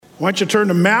Why don't you turn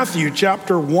to Matthew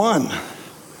chapter 1.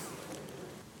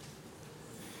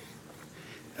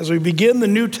 As we begin the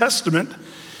New Testament,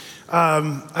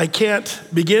 I can't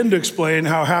begin to explain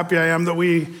how happy I am that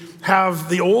we have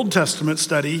the Old Testament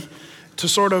study to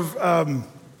sort of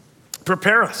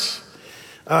prepare us.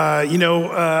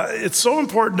 It's so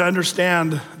important to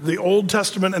understand the Old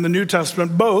Testament and the New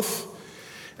Testament, both,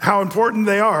 how important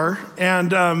they are.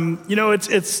 And,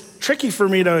 it's tricky for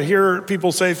me to hear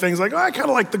people say things like, I kind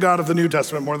of like the God of the New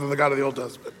Testament more than the God of the Old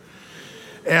Testament.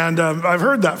 And I've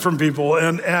heard that from people.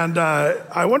 And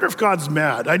I wonder if God's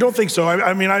mad. I don't think so.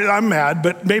 I'm mad,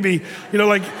 but maybe,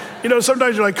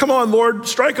 sometimes you're like, come on, Lord,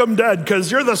 strike them dead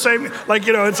because you're the same.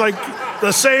 It's like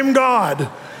the same God.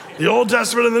 The Old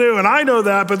Testament and the New, and I know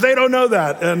that, but they don't know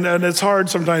that, and it's hard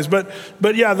sometimes.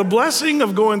 But yeah, the blessing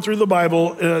of going through the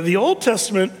Bible, the Old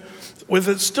Testament, with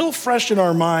it still fresh in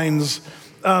our minds,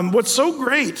 what's so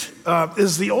great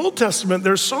is the Old Testament,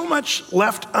 there's so much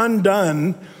left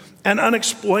undone and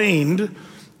unexplained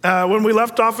when we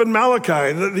left off in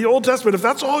Malachi. The Old Testament, if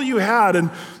that's all you had,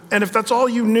 and if that's all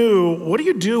you knew, what do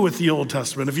you do with the Old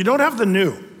Testament if you don't have the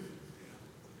New?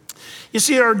 You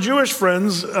see, our Jewish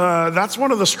friends, that's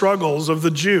one of the struggles of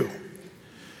the Jew.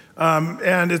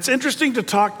 And it's interesting to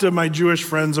talk to my Jewish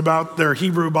friends about their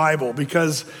Hebrew Bible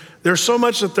because there's so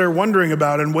much that they're wondering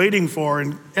about and waiting for.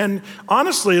 And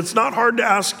honestly, it's not hard to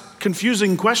ask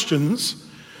confusing questions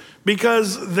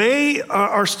because they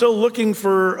are still looking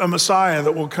for a Messiah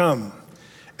that will come.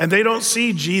 And they don't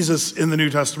see Jesus in the New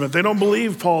Testament. They don't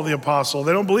believe Paul the Apostle.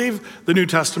 They don't believe the New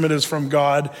Testament is from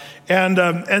God. And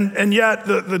yet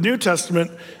the New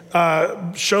Testament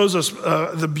shows us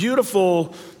the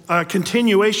beautiful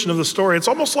continuation of the story. It's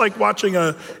almost like watching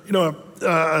a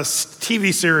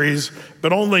TV series,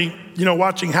 but only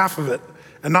watching half of it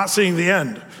and not seeing the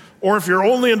end. Or if you're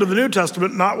only into the New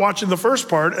Testament, not watching the first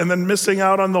part and then missing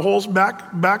out on the whole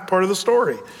back part of the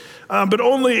story. But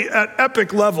only at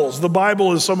epic levels. The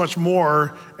Bible is so much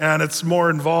more, and it's more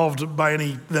involved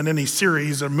than any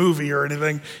series or movie or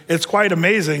anything. It's quite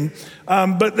amazing.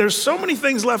 But there's so many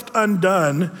things left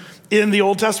undone in the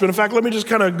Old Testament. In fact, let me just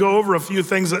kind of go over a few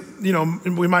things that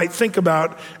we might think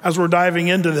about as we're diving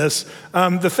into this.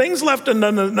 The things left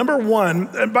undone, number one,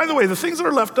 and by the way, the things that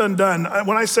are left undone,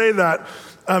 when I say that,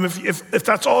 if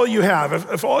that's all you have,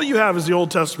 if all you have is the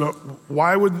Old Testament,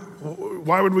 why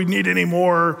would we need any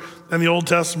more than the Old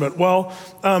Testament? Well,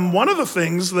 one of the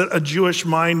things that a Jewish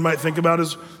mind might think about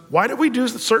is, why do we do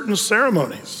certain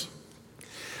ceremonies?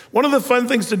 One of the fun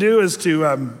things to do is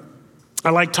I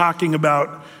like talking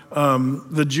about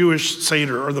the Jewish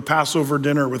Seder or the Passover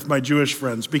dinner with my Jewish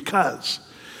friends because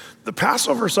the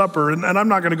Passover supper, and I'm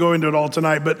not going to go into it all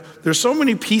tonight, but there's so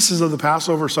many pieces of the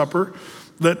Passover supper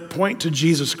that point to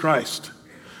Jesus Christ.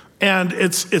 And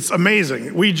it's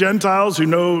amazing. We Gentiles who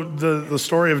know the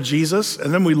story of Jesus,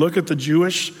 and then we look at the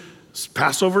Jewish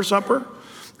Passover supper,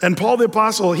 and Paul the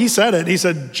Apostle, he said it. He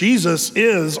said, Jesus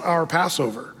is our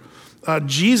Passover.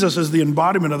 Jesus is the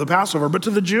embodiment of the Passover. But to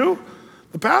the Jew,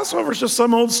 the Passover is just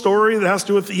some old story that has to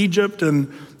do with Egypt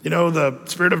and, the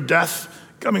spirit of death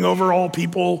coming over all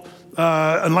people,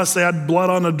 unless they had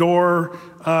blood on the door,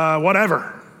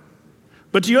 whatever.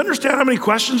 But do you understand how many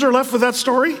questions are left with that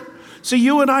story? See,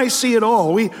 you and I see it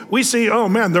all. We see, oh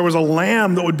man, there was a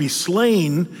lamb that would be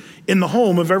slain in the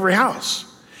home of every house.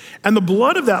 And the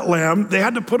blood of that lamb, they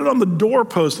had to put it on the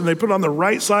doorpost, and they put it on the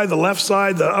right side, the left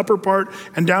side, the upper part,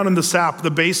 and down in the sap,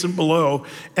 the basin below.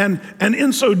 And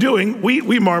in so doing,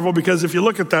 we marvel because if you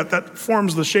look at that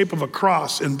forms the shape of a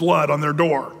cross in blood on their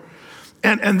door.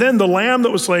 And then the lamb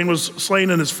that was slain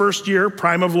in his first year,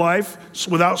 prime of life,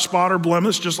 without spot or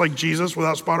blemish, just like Jesus,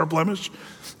 without spot or blemish.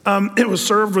 It was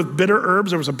served with bitter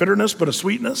herbs. There was a bitterness, but a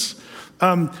sweetness.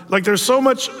 There's so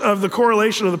much of the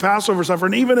correlation of the Passover supper,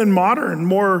 and even in modern,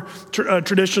 more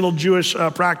traditional Jewish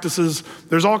practices,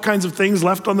 there's all kinds of things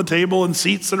left on the table and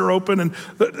seats that are open, and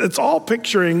it's all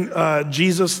picturing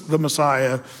Jesus, the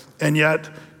Messiah, and yet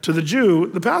to the Jew,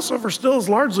 the Passover still is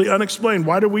largely unexplained.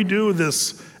 Why do we do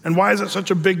this? And why is it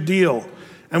such a big deal?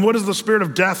 And what does the spirit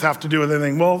of death have to do with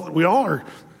anything? Well, we all are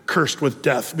cursed with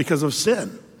death because of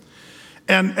sin.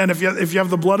 And if you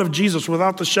have the blood of Jesus,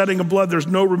 without the shedding of blood, there's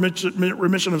no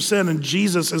remission of sin. And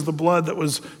Jesus is the blood that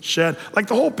was shed.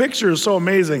 The whole picture is so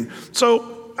amazing.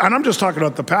 So, and I'm just talking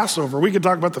about the Passover. We could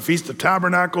talk about the Feast of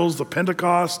Tabernacles, the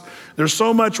Pentecost. There's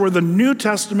so much where the New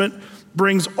Testament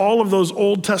brings all of those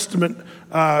Old Testament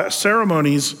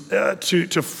ceremonies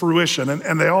to fruition,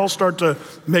 and they all start to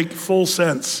make full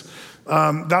sense.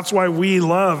 That's why we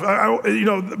love,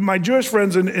 my Jewish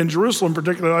friends in Jerusalem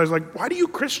particularly, I was like, why do you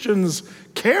Christians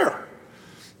care?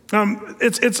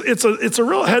 It's a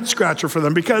real head scratcher for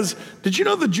them, because did you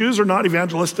know the Jews are not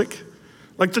evangelistic?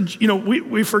 Like,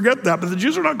 we forget that, but the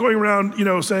Jews are not going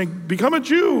around, saying, become a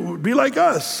Jew, be like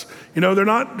us. They're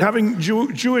not having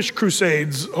Jewish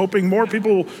crusades, hoping more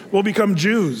people will become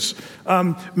Jews.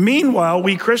 Meanwhile,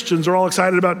 we Christians are all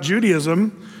excited about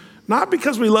Judaism, not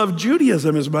because we love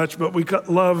Judaism as much, but we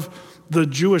love the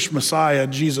Jewish Messiah,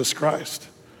 Jesus Christ.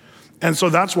 And so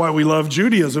that's why we love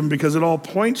Judaism, because it all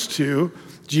points to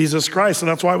Jesus Christ. And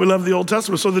that's why we love the Old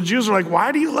Testament. So the Jews are like,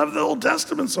 why do you love the Old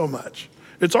Testament so much?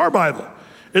 It's our Bible.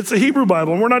 It's the Hebrew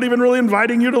Bible, and we're not even really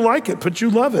inviting you to like it, but you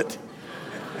love it.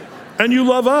 And you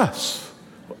love us.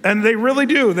 And they really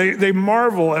do. They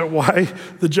marvel at why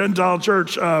the Gentile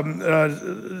church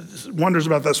wonders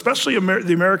about that, especially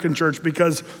the American church,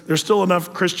 because there's still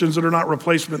enough Christians that are not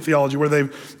replacement theology, where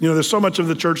there's so much of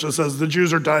the church that says the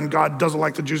Jews are done, God doesn't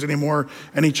like the Jews anymore,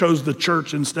 and he chose the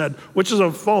church instead, which is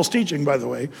a false teaching, by the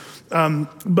way.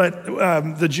 But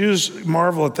the Jews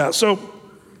marvel at that. So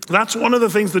that's one of the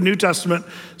things the New Testament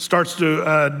starts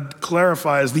to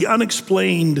clarify, is the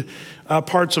unexplained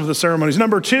parts of the ceremonies.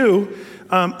 Number two,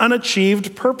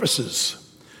 unachieved purposes.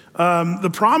 The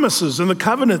promises and the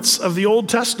covenants of the Old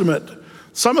Testament,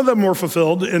 some of them were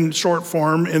fulfilled in short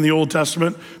form in the Old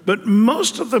Testament, but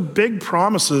most of the big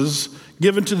promises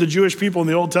given to the Jewish people in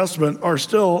the Old Testament are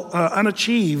still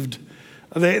unachieved.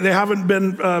 They haven't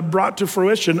been brought to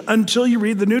fruition until you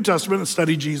read the New Testament and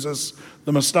study Jesus,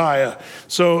 the Messiah.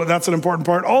 So that's an important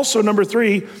part. Also, number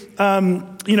three,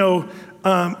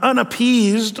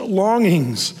 unappeased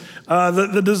longings.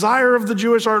 The desire of the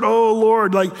Jewish heart, oh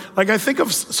Lord, like I think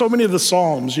of so many of the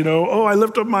Psalms, oh, I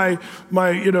lift up my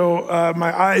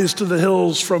eyes to the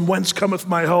hills, from whence cometh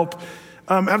my help.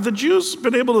 Have the Jews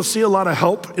been able to see a lot of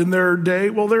help in their day?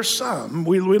 Well, there's some.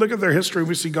 We look at their history,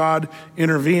 we see God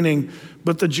intervening,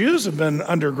 but the Jews have been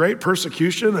under great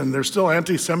persecution, and there's still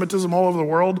anti-Semitism all over the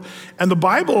world. And the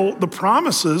Bible, the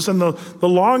promises and the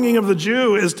longing of the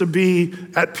Jew is to be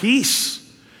at peace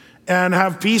and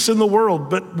have peace in the world.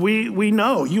 But we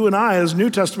know, you and I as New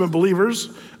Testament believers,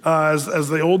 as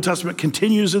the Old Testament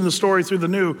continues in the story through the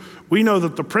New, we know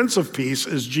that the Prince of Peace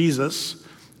is Jesus.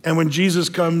 And when Jesus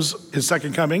comes, his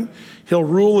second coming, he'll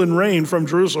rule and reign from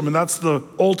Jerusalem. And that's the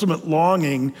ultimate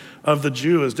longing of the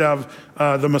Jew, is to have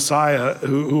the Messiah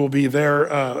who will be there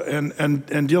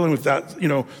and dealing with that,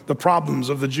 the problems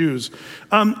of the Jews.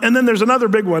 And then there's another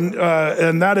big one,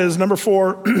 and that is number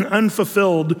 4,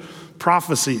 unfulfilled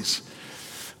prophecies.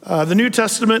 The New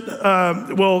Testament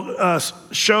will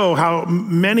show how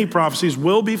many prophecies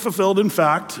will be fulfilled in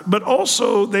fact, but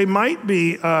also they might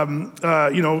be,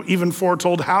 even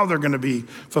foretold how they're going to be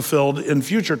fulfilled in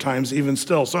future times even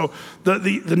still. So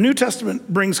the New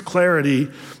Testament brings clarity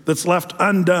that's left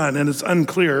undone, and it's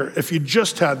unclear if you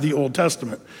just had the Old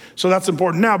Testament. So that's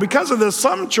important. Now, because of this,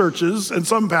 some churches and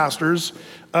some pastors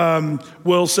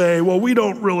will say, well, we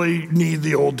don't really need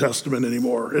the Old Testament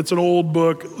anymore. It's an old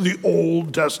book, the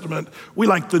Old Testament. We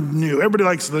like the new. Everybody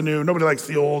likes the new. Nobody likes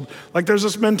the old. Like, there's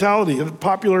this mentality. A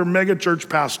popular mega church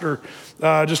pastor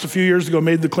just a few years ago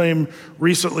made the claim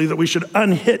recently that we should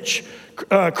unhitch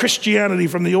Christianity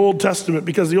from the Old Testament,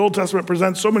 because the Old Testament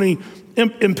presents so many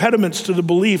impediments to the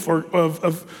belief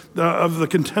of the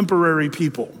contemporary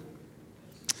people.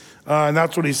 And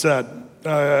that's what he said.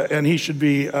 And he should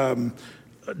be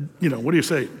what do you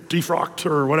say, defrocked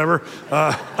or whatever,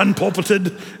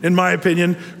 unpulpited, in my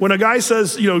opinion. When a guy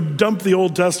says, dump the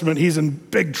Old Testament, he's in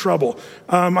big trouble.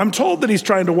 I'm told that he's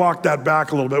trying to walk that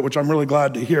back a little bit, which I'm really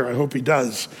glad to hear. I hope he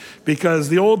does, because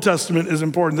the Old Testament is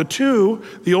important.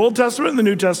 The Old Testament and the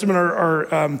New Testament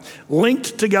are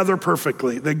linked together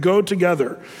perfectly. They go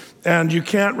together, and you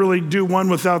can't really do one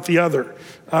without the other.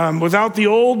 Without the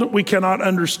old, we cannot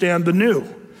understand the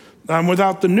new.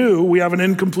 Without the new, we have an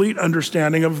incomplete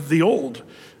understanding of the old.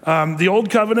 The Old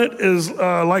Covenant is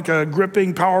like a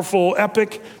gripping, powerful,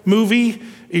 epic movie,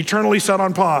 eternally set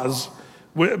on pause.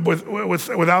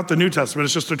 Without the New Testament,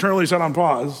 it's just eternally set on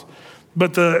pause.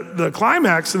 But the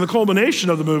climax and the culmination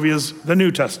of the movie is the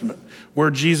New Testament,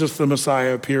 where Jesus the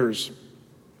Messiah appears.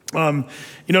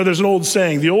 There's an old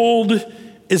saying, the old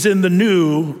is in the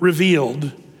new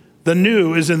revealed, the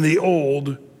new is in the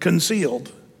old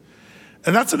concealed.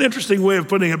 And that's an interesting way of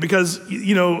putting it, because,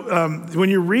 when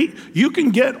you read, you can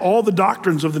get all the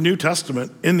doctrines of the New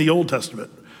Testament in the Old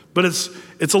Testament, but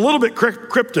it's a little bit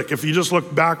cryptic if you just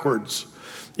look backwards.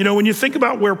 When you think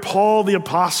about where Paul the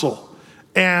apostle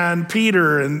and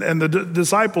Peter and the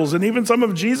disciples and even some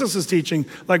of Jesus' teaching,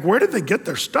 like, where did they get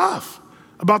their stuff?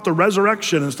 about the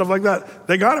resurrection and stuff like that,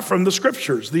 they got it from the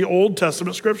scriptures, the Old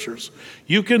Testament scriptures.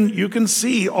 You can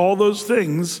see all those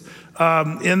things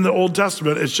in the Old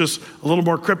Testament. It's just a little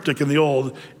more cryptic in the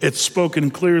Old. It's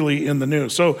spoken clearly in the New.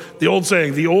 So the old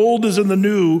saying, the old is in the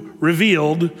new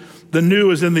revealed, the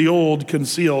new is in the old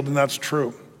concealed, and that's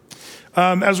true.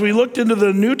 As we looked into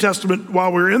the New Testament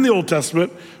while we were in the Old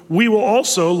Testament, we will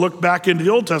also look back into the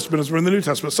Old Testament as we're in the New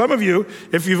Testament. Some of you,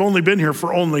 if you've only been here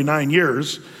for only 9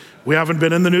 years, we haven't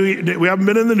been in the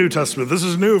New Testament. This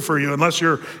is new for you, unless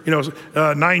you're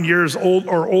 9 years old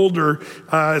or older.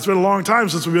 It's been a long time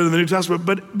since we've been in the New Testament.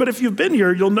 But if you've been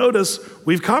here, you'll notice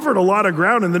we've covered a lot of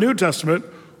ground in the New Testament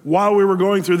while we were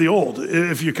going through the Old.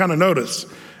 If you kind of notice,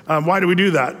 why do we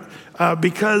do that?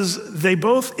 Because they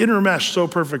both intermesh so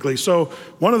perfectly. So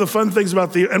one of the fun things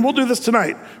about and we'll do this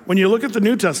tonight, when you look at the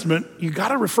New Testament, you got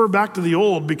to refer back to the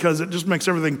Old because it just makes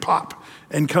everything pop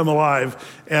and come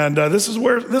alive. And this is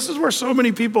where so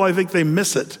many people, I think they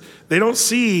miss it. They don't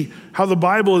see how the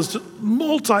Bible is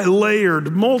multi-layered,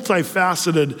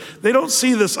 multifaceted. They don't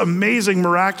see this amazing,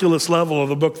 miraculous level of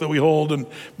the book that we hold. And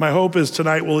my hope is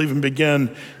tonight we'll even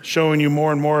begin showing you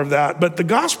more and more of that. But the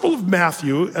Gospel of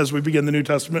Matthew, as we begin the New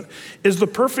Testament, is the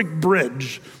perfect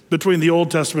bridge between the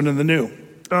Old Testament and the New.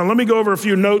 Let me go over a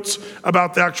few notes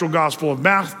about the actual Gospel of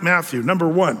Matthew. Number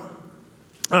one,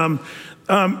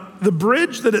 the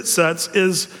bridge that it sets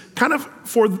is kind of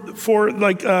for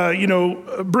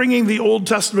bringing the Old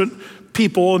Testament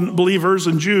people and believers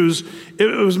and Jews. It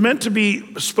was meant to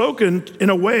be spoken in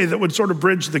a way that would sort of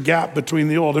bridge the gap between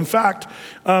the old. In fact,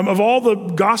 of all the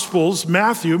Gospels,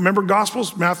 remember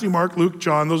Gospels? Matthew, Mark, Luke,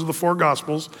 John, those are the 4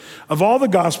 Gospels. Of all the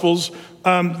Gospels,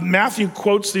 Matthew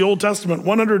quotes the Old Testament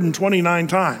 129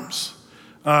 times.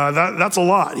 That's a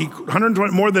lot.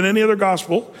 120 more than any other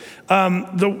gospel.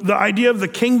 The idea of the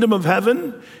kingdom of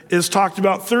heaven is talked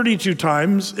about 32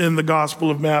 times in the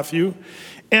Gospel of Matthew.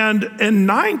 And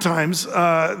 9 times,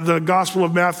 the Gospel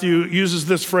of Matthew uses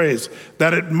this phrase,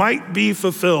 that it might be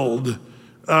fulfilled.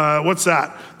 What's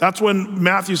that? That's when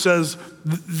Matthew says,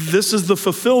 this is the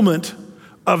fulfillment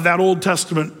of that Old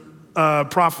Testament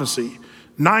prophecy.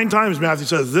 9 times Matthew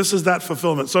says, this is that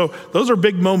fulfillment. So those are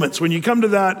big moments. When you come to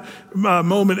that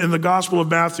moment in the Gospel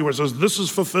of Matthew where it says, this is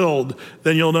fulfilled,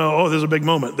 then you'll know, oh, there's a big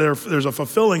moment. There's a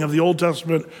fulfilling of the Old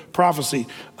Testament prophecy.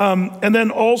 And then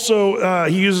also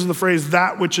he uses the phrase,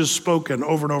 that which is spoken,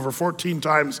 over and over, 14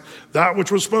 times. That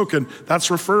which was spoken, that's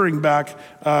referring back,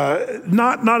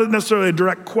 not necessarily a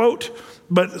direct quote,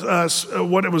 but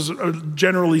what it was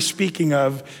generally speaking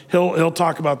of, he'll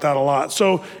talk about that a lot.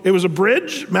 So it was a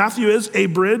bridge. Matthew is a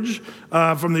bridge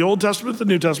from the Old Testament to the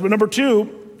New Testament. Number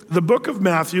 2, the book of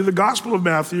Matthew, the Gospel of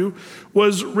Matthew,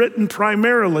 was written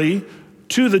primarily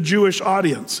to the Jewish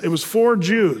audience. It was for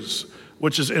Jews,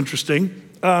 which is interesting.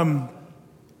 And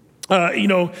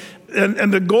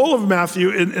the goal of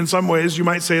Matthew, in some ways, you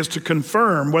might say, is to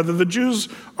confirm whether the Jews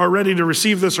are ready to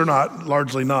receive this or not,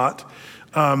 largely not.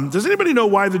 Does anybody know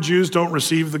why the Jews don't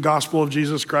receive the gospel of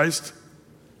Jesus Christ?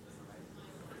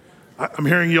 I'm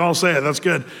hearing you all say it. That's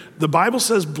good. The Bible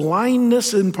says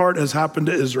blindness in part has happened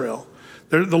to Israel.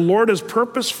 The Lord has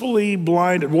purposefully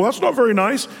blinded. Well, that's not very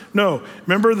nice. No.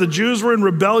 Remember, the Jews were in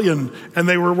rebellion and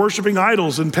they were worshiping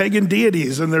idols and pagan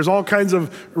deities, and there's all kinds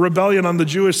of rebellion on the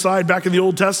Jewish side back in the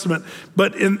Old Testament.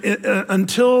 But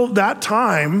until that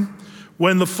time,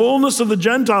 when the fullness of the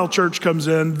Gentile church comes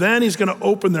in, then he's going to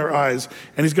open their eyes,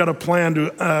 and he's got a plan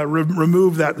to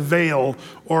remove that veil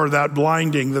or that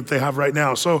blinding that they have right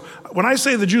now. So when I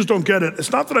say the Jews don't get it,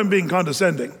 it's not that I'm being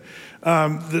condescending.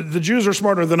 The Jews are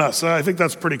smarter than us. I think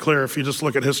that's pretty clear if you just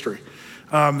look at history.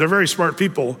 They're very smart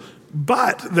people,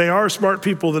 but they are smart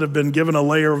people that have been given a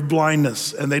layer of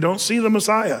blindness, and they don't see the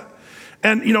Messiah.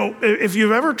 And, if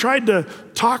you've ever tried to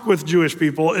talk with Jewish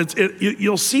people,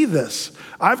 you'll see this.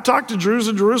 I've talked to Jews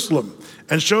in Jerusalem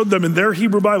and showed them in their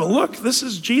Hebrew Bible, look, this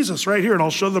is Jesus right here. And I'll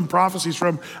show them prophecies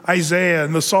from Isaiah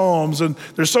and the Psalms. And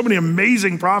there's so many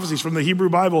amazing prophecies from the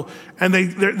Hebrew Bible. And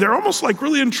they're almost like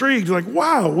really intrigued, like,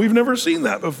 wow, we've never seen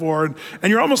that before. And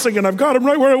you're almost thinking, I've got them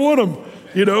right where I want them.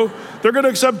 They're going to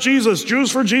accept Jesus,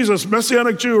 Jews for Jesus,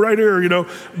 Messianic Jew right here,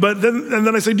 But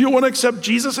then I say, do you want to accept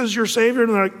Jesus as your Savior?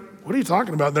 And they're like, what are you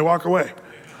talking about? And they walk away.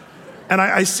 And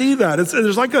I see that.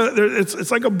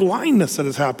 It's like a blindness that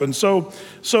has happened. So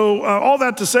all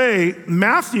that to say,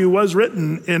 Matthew was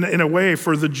written in a way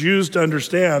for the Jews to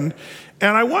understand.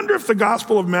 And I wonder if the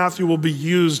Gospel of Matthew will be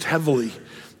used heavily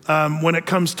when it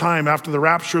comes time after the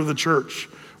rapture of the church,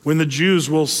 when the Jews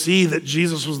will see that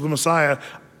Jesus was the Messiah.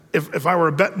 If I were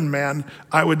a betting man,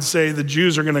 I would say the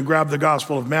Jews are going to grab the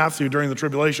Gospel of Matthew during the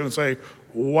tribulation and say,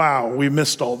 wow, we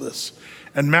missed all this.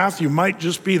 And Matthew might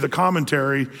just be the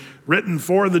commentary written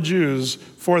for the Jews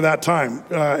for that time.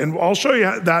 And I'll show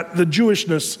you that the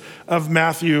Jewishness of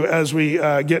Matthew as we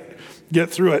get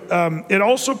through it. It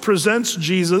also presents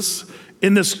Jesus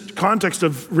in this context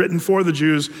of written for the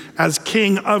Jews as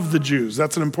King of the Jews.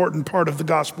 That's an important part of the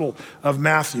Gospel of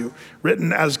Matthew,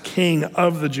 written as King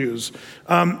of the Jews.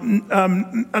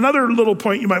 Another little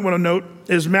point you might want to note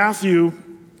is Matthew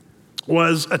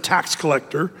was a tax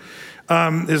collector.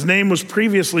 His name was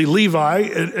previously Levi,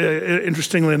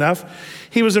 interestingly enough.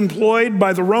 He was employed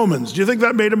by the Romans. Do you think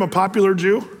that made him a popular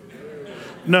Jew?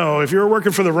 No, if you were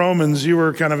working for the Romans, you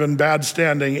were kind of in bad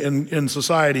standing in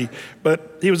society.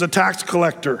 But he was a tax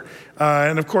collector.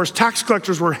 And of course, tax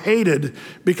collectors were hated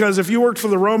because if you worked for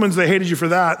the Romans, they hated you for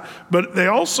that. But they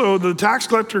also, the tax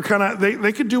collector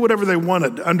they could do whatever they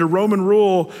wanted. Under Roman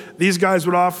rule, these guys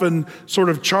would often sort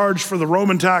of charge for the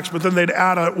Roman tax, but then they'd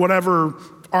add whatever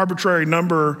arbitrary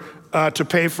number to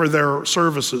pay for their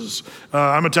services.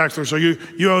 I'm a tax collector, so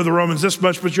you owe the Romans this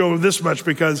much, but you owe this much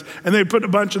and they put a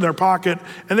bunch in their pocket,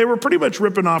 and they were pretty much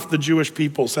ripping off the Jewish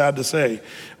people, sad to say.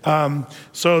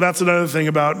 So that's another thing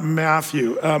about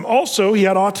Matthew. Also, he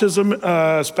had autism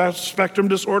spectrum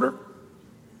disorder.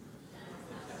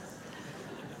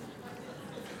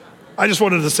 I just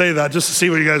wanted to say that just to see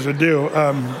what you guys would do.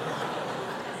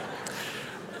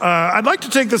 I'd like to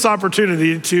take this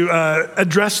opportunity to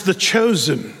address The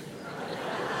Chosen.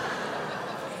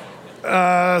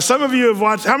 Some of you have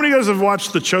watched, how many of you guys have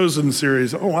watched The Chosen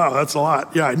series? Oh, wow, that's a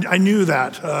lot. Yeah, I knew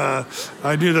that.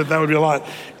 I knew that would be a lot.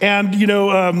 And,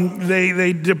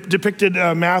 they depicted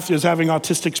Matthew as having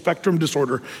autistic spectrum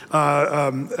disorder,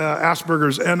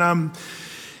 Asperger's.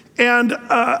 And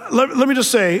let me just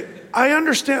say, I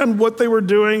understand what they were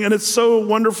doing, and it's so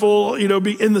wonderful,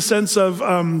 be in the sense of,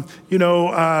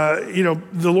 the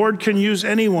Lord can use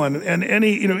anyone and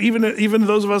any, even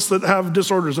those of us that have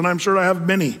disorders, and I'm sure I have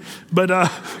many. But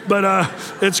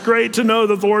it's great to know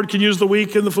that the Lord can use the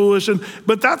weak and the foolish.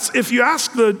 But that's, if you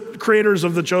ask the creators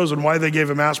of The Chosen why they gave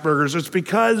him Asperger's, it's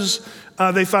because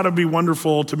they thought it'd be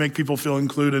wonderful to make people feel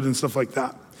included and stuff like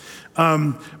that.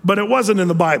 But it wasn't in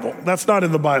the Bible. That's not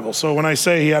in the Bible. So when I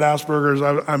say he had Asperger's,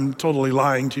 I'm totally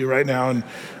lying to you right now.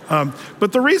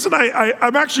 But the reason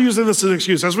I'm actually using this as an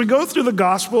excuse, as we go through the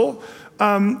gospel,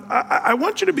 I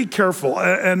want you to be careful.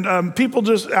 And people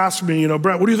just ask me,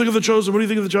 Brett, what do you think of The Chosen? What do you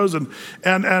think of The Chosen?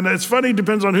 And it's funny, it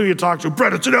depends on who you talk to.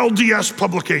 Brett, it's an LDS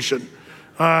publication.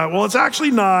 Well, it's actually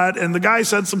not. And the guy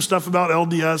said some stuff about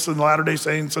LDS and Latter-day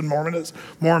Saints and Mormons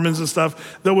and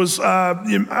stuff that was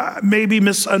maybe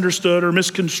misunderstood or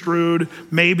misconstrued,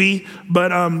 maybe.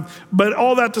 But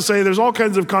all that to say, there's all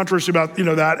kinds of controversy about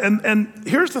that. And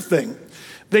here's the thing.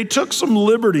 They took some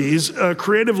liberties,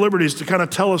 creative liberties, to kind of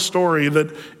tell a story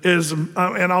that is, and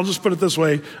I'll just put it this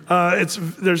way,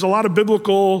 there's a lot of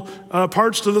biblical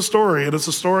parts to the story, and it's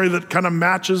a story that kind of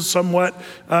matches somewhat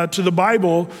to the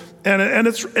Bible, and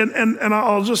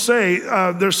I'll just say,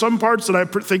 there's some parts that I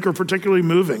think are particularly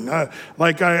moving. I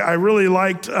really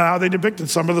liked how they depicted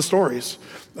some of the stories.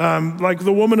 Like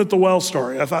the woman at the well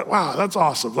story. I thought, wow, that's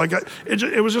awesome.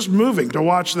 It was just moving to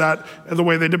watch that, the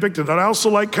way they depicted it. I also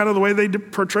like kind of the way they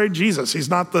portrayed Jesus. He's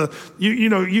not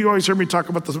you always hear me talk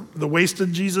about the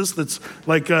wasted Jesus that's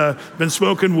been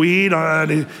smoking weed,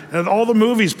 and all the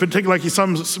movies, particularly like he's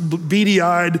some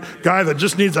beady-eyed guy that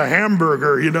just needs a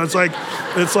hamburger. It's like,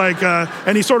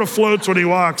 and he sort of floats when he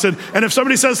walks. And if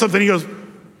somebody says something, he goes,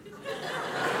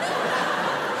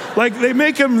 they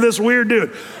make him this weird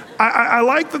dude. I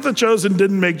like that The Chosen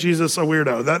didn't make Jesus a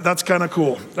weirdo. That's kind of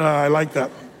cool. I like that.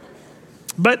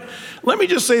 But let me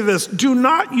just say this. Do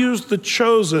not use The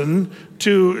Chosen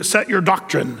to set your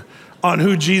doctrine on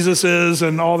who Jesus is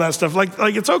and all that stuff.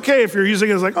 It's okay if you're using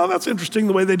it as oh, that's interesting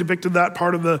the way they depicted that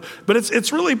part of but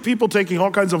it's really people taking all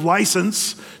kinds of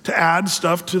license to add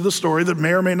stuff to the story that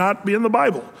may or may not be in the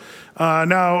Bible.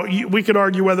 Now, we could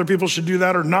argue whether people should do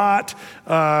that or not.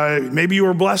 Maybe you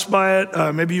were blessed by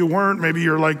it. Maybe you weren't. Maybe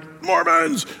you're like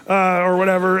Mormons or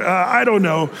whatever. I don't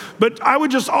know. But I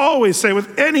would just always say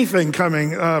with anything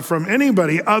coming from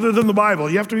anybody other than the Bible,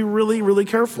 you have to be really, really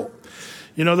careful.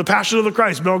 The Passion of the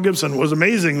Christ, Mel Gibson, was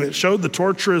amazing. It showed the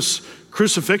torturous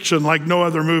crucifixion like no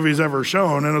other movie's ever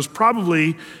shown. And it was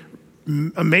probably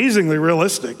amazingly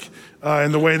realistic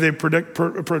in the way they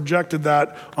projected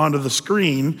that onto the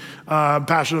screen,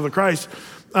 Passion of the Christ.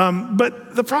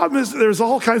 But the problem is there's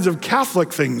all kinds of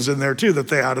Catholic things in there too that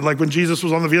they added. Like when Jesus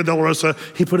was on the Via Dolorosa,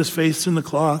 he put his face in the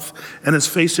cloth and his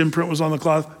face imprint was on the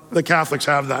cloth. The Catholics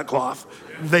have that cloth.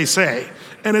 they say.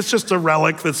 And it's just a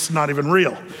relic that's not even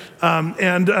real.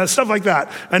 And stuff like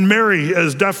that. And Mary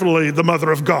is definitely the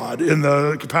mother of God in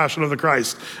the Passion of the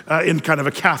Christ in kind of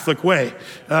a Catholic way,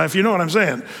 if you know what I'm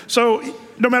saying. So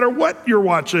no matter what you're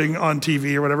watching on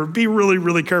TV or whatever, be really,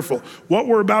 really careful. What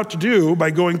we're about to do by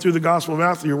going through the Gospel of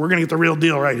Matthew, we're gonna get the real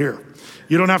deal right here.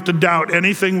 You don't have to doubt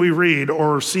anything we read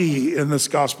or see in this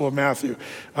Gospel of Matthew.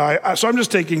 So I'm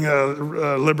just taking a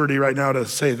liberty right now to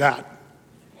say that.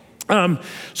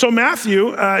 So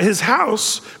Matthew, his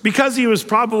house, because he was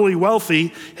probably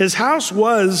wealthy, his house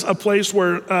was a place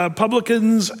where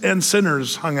publicans and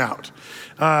sinners hung out.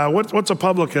 What's a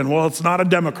publican? Well, it's not a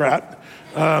Democrat,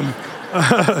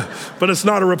 but it's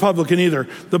not a Republican either.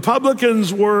 The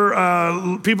publicans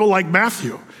were people like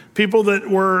Matthew, people that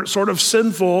were sort of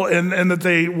sinful and that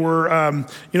they were,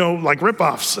 like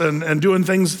ripoffs and doing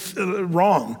things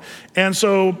wrong. And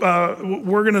so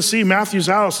we're going to see Matthew's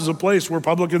house as a place where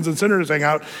publicans and sinners hang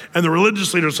out. And the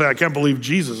religious leaders say, I can't believe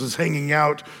Jesus is hanging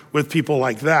out with people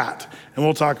like that. And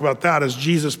we'll talk about that as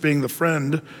Jesus being the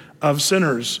friend of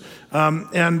sinners.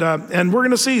 And we're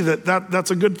going to see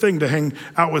that's a good thing to hang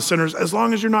out with sinners as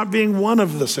long as you're not being one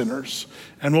of the sinners.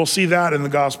 And we'll see that in the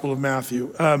Gospel of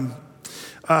Matthew.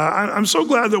 I'm so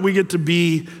glad that we get to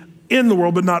be in the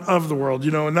world, but not of the world,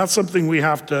 and that's something we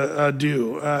have to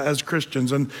do as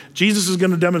Christians. And Jesus is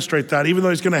going to demonstrate that, even though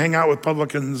he's going to hang out with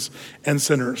publicans and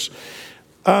sinners.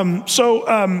 All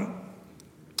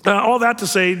that to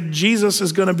say, Jesus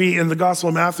is going to be in the Gospel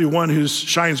of Matthew one who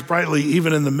shines brightly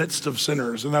even in the midst of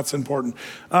sinners, and that's important.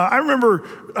 I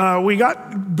remember we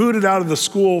got booted out of the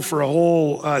school for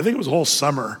I think it was a whole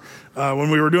summer.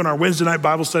 When we were doing our Wednesday night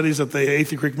Bible studies at the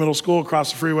Athey Creek Middle School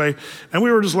across the freeway, and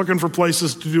we were just looking for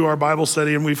places to do our Bible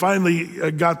study, and we finally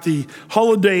got the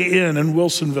Holiday Inn in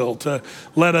Wilsonville to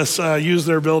let us use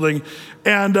their building,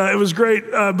 and it was great,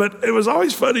 but it was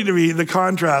always funny to me, the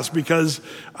contrast, because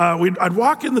I'd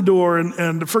walk in the door,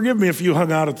 and forgive me if you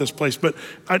hung out at this place, but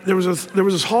there was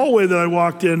this hallway that I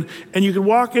walked in, and you could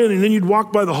walk in, and then you'd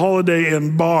walk by the Holiday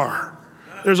Inn bar.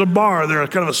 There's a bar there,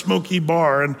 kind of a smoky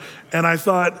bar, and I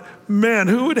thought, man,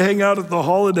 who would hang out at the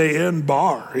Holiday Inn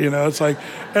bar? It's like,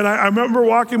 and I remember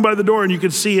walking by the door and you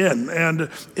could see in,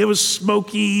 and it was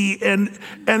smoky, and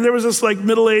there was this like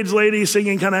middle-aged lady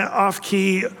singing kind of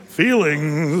off-key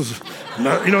feelings,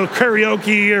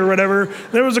 karaoke or whatever.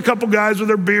 There was a couple guys with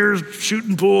their beers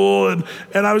shooting pool, and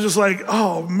I was just like,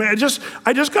 oh man, I just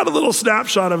got a little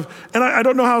snapshot of, and I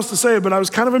don't know how else to say it, but I was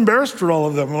kind of embarrassed for all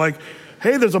of them. Like,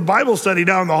 hey, there's a Bible study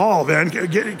down the hall, man.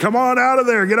 Come on out of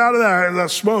there. Get out of that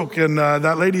smoke and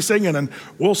that lady singing, and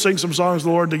we'll sing some songs of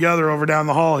the Lord together over down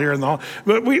the hall here in the hall.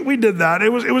 But we did that. It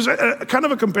was a kind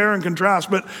of a compare and contrast.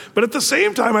 But at the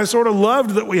same time, I sort of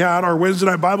loved that we had our Wednesday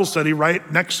night Bible study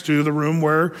right next to the room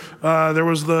where there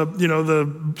was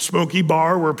the smoky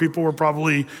bar where people were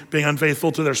probably being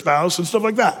unfaithful to their spouse and stuff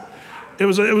like that. It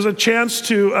was a chance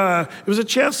to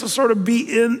sort of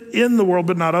be in the world,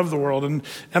 but not of the world. And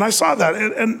I saw that.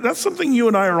 And that's something you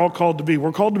and I are all called to be.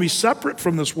 We're called to be separate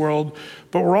from this world,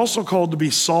 but we're also called to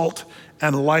be salt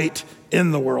and light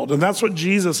in the world. And that's what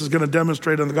Jesus is going to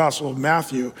demonstrate in the Gospel of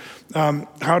Matthew,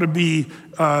 how to be,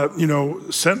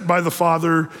 sent by the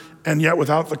Father and yet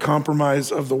without the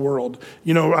compromise of the world.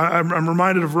 I'm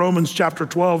reminded of Romans chapter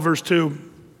 12, verse 2,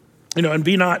 and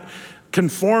be not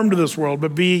conformed to this world,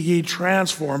 but be ye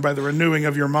transformed by the renewing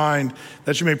of your mind,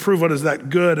 that you may prove what is that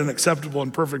good and acceptable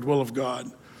and perfect will of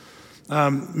God.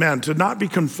 To not be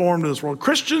conformed to this world.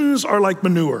 Christians are like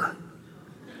manure.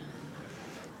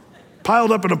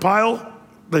 Piled up in a pile,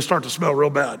 they start to smell real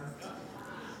bad.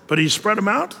 But you spread them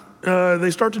out,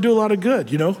 they start to do a lot of good,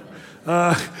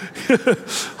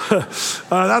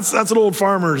 That's an old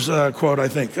farmer's quote, I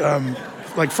think.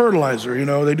 Like fertilizer,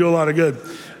 they do a lot of good.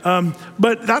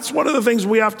 But that's one of the things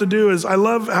we have to do is I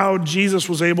love how Jesus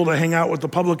was able to hang out with the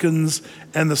publicans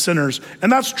and the sinners.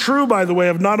 And that's true, by the way,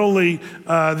 of not only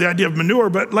the idea of manure,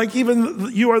 but like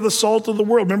even you are the salt of the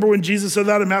world. Remember when Jesus said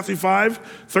that in Matthew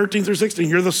 5, 13 through 16,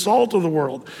 you're the salt of the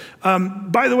world.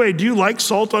 By the way, do you like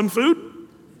salt on food?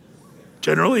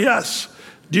 Generally, yes.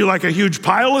 Do you like a huge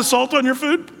pile of salt on your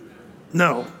food?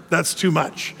 No, that's too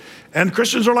much. And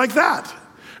Christians are like that.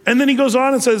 And then he goes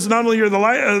on and says, not only you're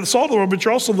the salt of the world, but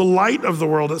you're also the light of the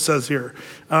world, it says here.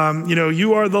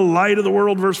 You are the light of the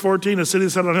world, verse 14, a city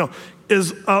set on a hill.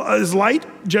 Is light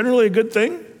generally a good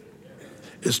thing?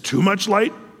 Is too much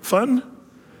light fun?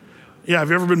 Yeah, have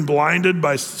you ever been blinded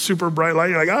by super bright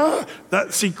light? You're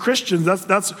like, Christians,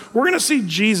 we're going to see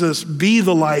Jesus be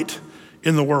the light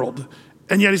in the world.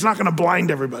 And yet he's not gonna blind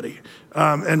everybody.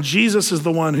 And Jesus is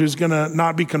the one who's gonna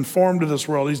not be conformed to this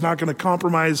world. He's not gonna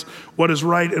compromise what is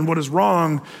right and what is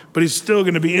wrong, but he's still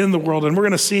gonna be in the world. And we're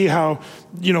gonna see how,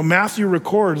 Matthew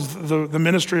records the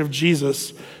ministry of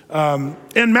Jesus.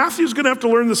 And Matthew's gonna have to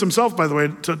learn this himself, by the way,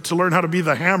 to learn how to be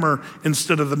the hammer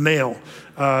instead of the nail,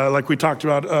 like we talked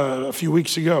about a few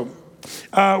weeks ago.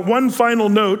 One final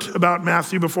note about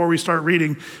Matthew before we start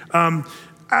reading.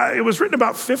 It was written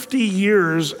about 50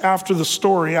 years after the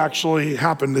story actually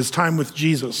happened, his time with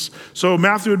Jesus. So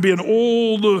Matthew would be an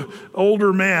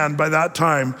older man by that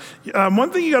time. One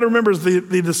thing you gotta remember is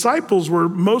the disciples were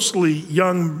mostly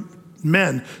young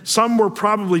men. Some were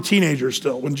probably teenagers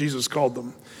still when Jesus called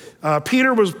them.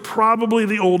 Peter was probably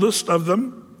the oldest of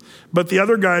them, but the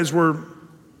other guys were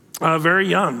very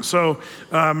young. So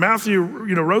Matthew,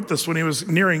 wrote this when he was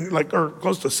nearing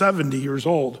close to 70 years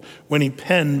old when he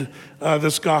penned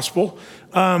this gospel.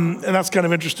 And that's kind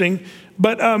of interesting.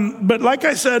 But like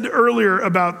I said earlier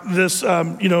about this,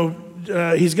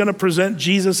 he's going to present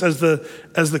Jesus as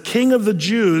the King of the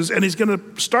Jews, and he's going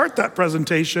to start that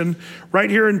presentation right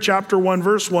here in chapter 1,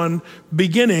 verse 1,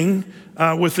 beginning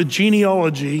with the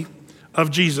genealogy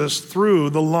of Jesus through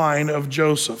the line of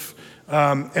Joseph.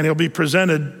 And he'll be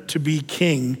presented to be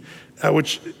king,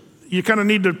 which you kind of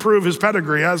need to prove his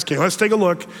pedigree as king. Let's take a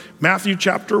look. Matthew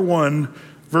chapter 1,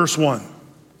 verse 1.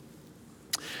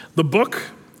 The book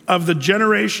of the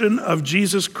generation of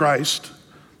Jesus Christ,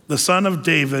 the son of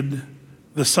David,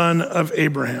 the son of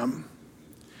Abraham.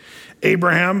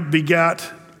 Abraham begat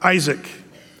Isaac,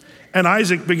 and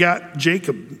Isaac begat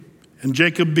Jacob, and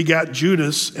Jacob begat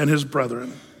Judas and his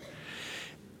brethren.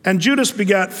 And Judas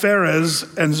begat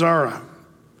Pharez and Zara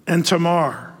and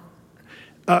Tamar,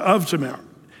 of Tamar.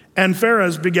 And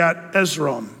Pharez begat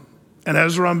Esrom, and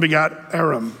Esrom begat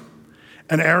Aram.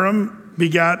 And Aram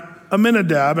begat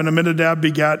Aminadab, and Aminadab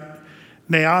begat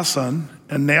Naasson,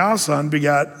 and Naasson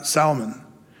begat Salmon.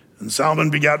 And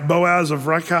Salmon begat Boaz of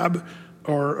Rahab,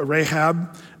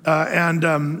 and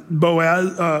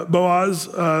Boaz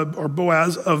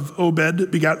of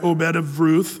Obed begat Obed of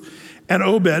Ruth, and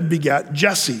Obed begat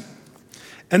Jesse.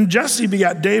 And Jesse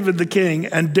begat David the king,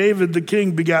 and David the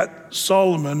king begat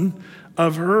Solomon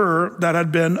of her that had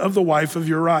been of the wife of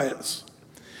Urias.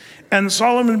 And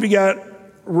Solomon begat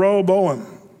Rehoboam,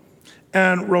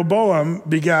 and Rehoboam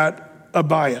begat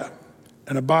Abiah,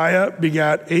 and Abiah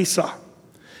begat Asa.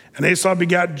 And Asa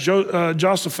begat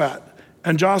Josaphat,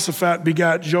 and Josaphat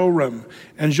begat Joram,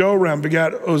 and Joram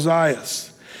begat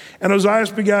Ozias. And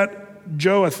Ozias begat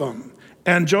Joatham,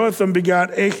 and Joatham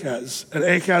begat Achaz, and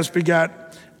Achaz begat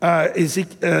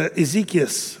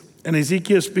Ezekias, and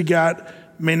Ezekias begat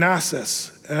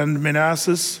Manasseh, and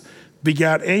Manasseh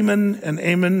begat Amon, and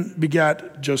Amon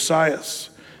begat Josias.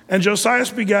 And Josias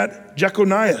begat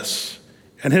Jeconias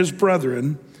and his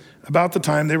brethren about the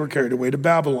time they were carried away to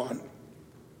Babylon.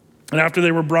 And after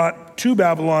they were brought to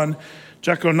Babylon,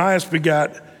 Jeconias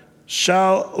begat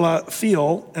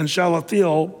Shalathiel, and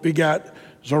Shalathiel begat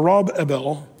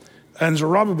Zerubbabel, and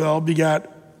Zerubbabel begat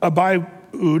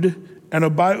Abiud, and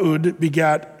Abiud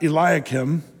begat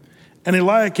Eliakim, and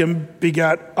Eliakim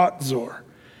begat Atzor,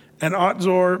 and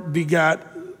Atzor begat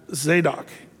Zadok,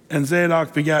 and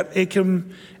Zadok begat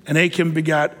Achim, and Achim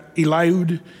begat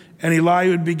Eliud, and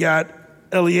Eliud begat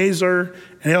Eleazar,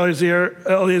 and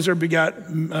Eleazar begat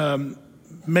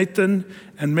Mathan,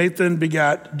 and Mathan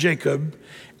begat Jacob,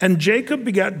 and Jacob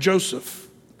begat Joseph,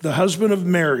 the husband of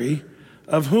Mary,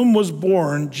 of whom was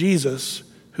born Jesus,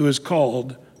 who is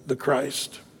called the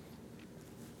Christ.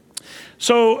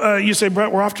 So you say,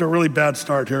 Brett, we're off to a really bad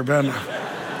start here, Ben.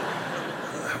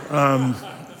 I'm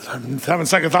having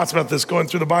second thoughts about this, going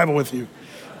through the Bible with you.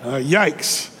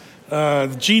 Yikes.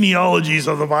 The genealogies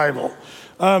of the Bible.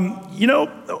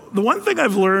 The one thing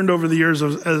I've learned over the years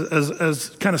as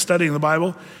kind of studying the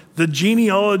Bible, the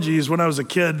genealogies when I was a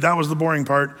kid, that was the boring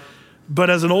part. But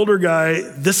as an older guy,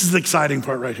 this is the exciting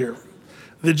part right here.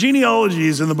 The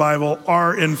genealogies in the Bible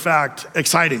are, in fact,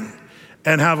 exciting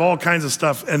and have all kinds of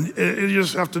stuff. And you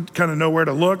just have to kind of know where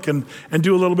to look and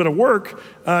do a little bit of work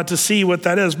to see what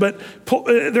that is. But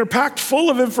they're packed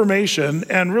full of information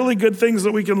and really good things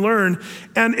that we can learn.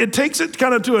 And it takes it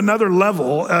kind of to another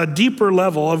level, a deeper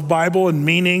level of Bible and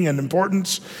meaning and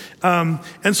importance. And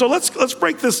so let's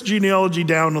break this genealogy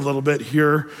down a little bit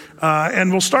here.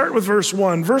 And we'll start with verse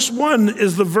 1. Verse 1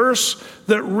 is the verse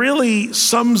that really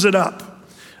sums it up.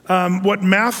 What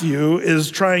Matthew is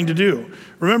trying to do.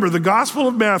 Remember, the Gospel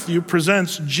of Matthew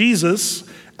presents Jesus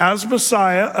as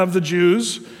Messiah of the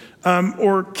Jews,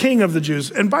 or King of the Jews.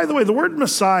 And by the way, the word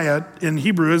Messiah in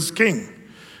Hebrew is king.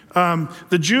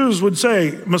 The Jews would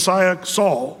say Messiah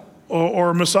Saul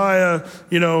or Messiah,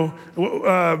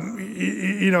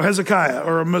 Hezekiah,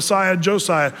 or Messiah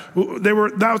Josiah.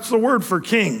 That's the word for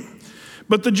king.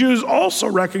 But the Jews also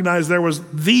recognized there was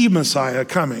the Messiah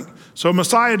coming. So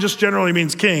Messiah just generally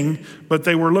means king, but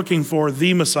they were looking for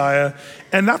the Messiah.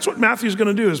 And that's what Matthew's going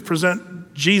to do, is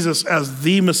present Jesus as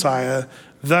the Messiah,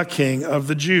 the King of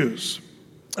the Jews.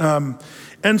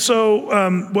 And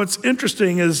so what's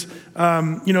interesting is,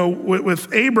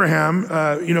 with Abraham,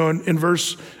 in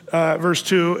verse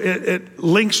 2, it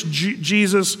links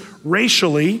Jesus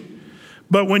racially.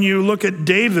 But when you look at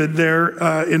David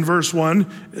there in verse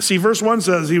 1, see, verse 1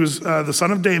 says he was the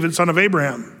son of David, son of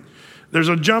Abraham. There's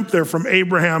a jump there from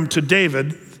Abraham to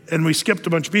David, and we skipped a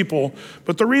bunch of people.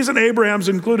 But the reason Abraham's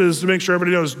included is to make sure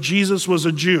everybody knows Jesus was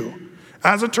a Jew.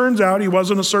 As it turns out, he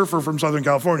wasn't a surfer from Southern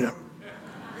California.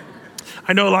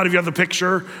 I know a lot of you have the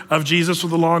picture of Jesus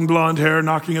with the long blonde hair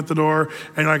knocking at the door,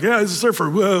 and you're like, yeah, he's a surfer.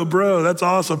 Whoa, bro, that's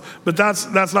awesome. But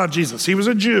that's not Jesus. He was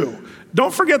a Jew.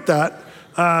 Don't forget that.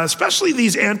 Especially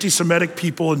these anti-Semitic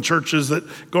people in churches that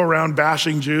go around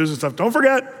bashing Jews and stuff. Don't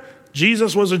forget,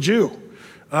 Jesus was a Jew.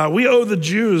 We owe the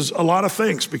Jews a lot of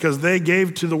thanks because they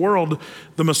gave to the world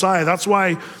the Messiah. That's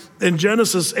why in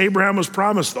Genesis, Abraham was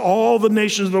promised all the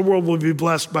nations of the world will be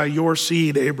blessed by your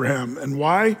seed, Abraham. And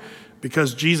why?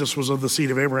 Because Jesus was of the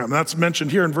seed of Abraham. That's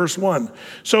mentioned here in verse 1.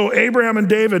 So Abraham and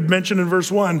David, mentioned in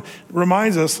verse 1,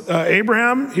 reminds us,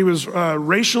 Abraham, he was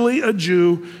racially a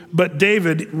Jew, but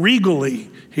David, regally,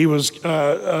 he was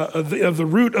of the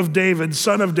root of David,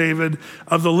 son of David,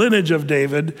 of the lineage of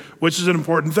David, which is an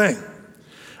important thing.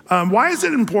 Why is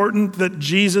it important that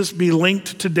Jesus be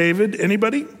linked to David?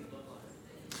 Anybody?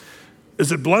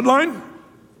 Is it bloodline?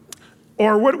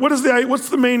 Or what's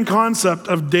the main concept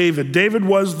of David? David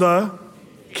was the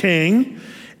king,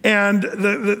 and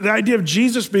the idea of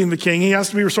Jesus being the king, he has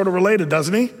to be sort of related,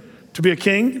 doesn't he? To be a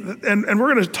king. And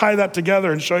we're going to tie that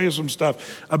together and show you some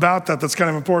stuff about that that's kind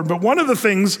of important. But one of the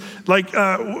things,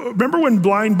 remember when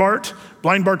blind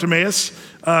Bartimaeus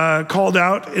called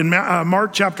out in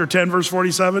Mark chapter 10, verse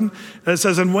 47? It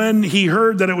says, and when he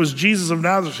heard that it was Jesus of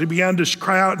Nazareth, he began to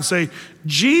cry out and say,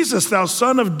 Jesus, thou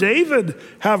son of David,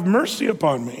 have mercy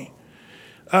upon me.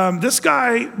 This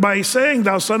guy, by saying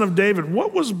thou son of David,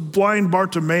 what was blind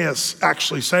Bartimaeus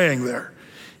actually saying there?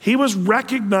 He was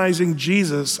recognizing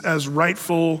Jesus as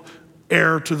rightful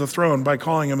heir to the throne by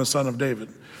calling him a son of David,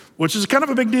 which is kind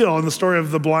of a big deal in the story of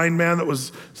the blind man that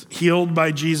was healed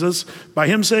by Jesus. By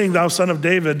him saying, thou son of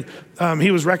David,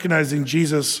 he was recognizing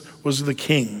Jesus was the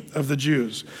king of the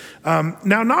Jews. Now,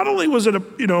 not only was it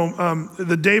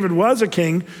that David was a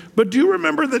king, but do you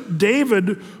remember that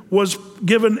David was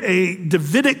given a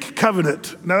Davidic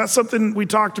covenant? Now, that's something we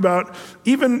talked about.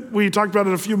 We talked about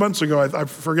it a few months ago. I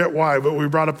forget why, but we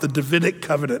brought up the Davidic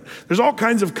covenant. There's all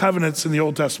kinds of covenants in the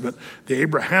Old Testament. The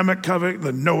Abrahamic covenant,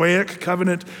 the Noahic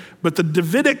covenant, but the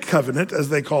Davidic covenant, as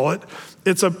they call it,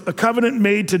 it's a covenant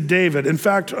made to David. In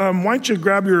fact, why don't you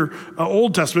grab your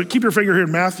Old Testament, keep your finger here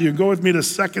in Matthew, and go with me to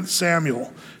 2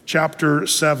 Samuel chapter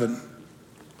 7.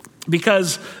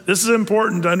 Because this is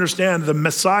important to understand the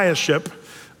messiahship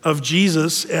of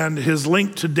Jesus and his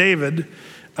link to David.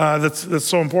 That's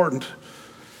so important.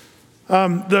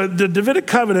 The Davidic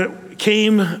covenant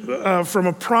came from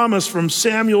a promise from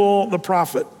Samuel the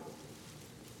prophet.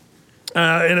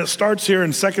 And it starts here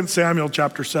in 2 Samuel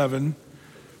chapter 7.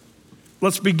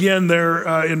 Let's begin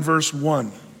there in verse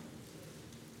 1.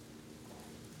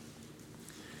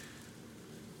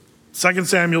 2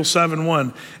 Samuel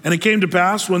 7:1. And it came to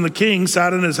pass when the king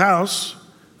sat in his house,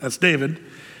 that's David,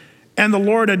 and the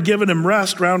Lord had given him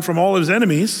rest round from all his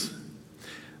enemies,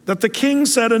 that the king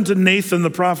said unto Nathan the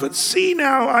prophet, see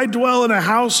now, I dwell in a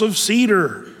house of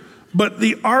cedar, but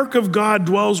the ark of God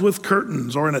dwells with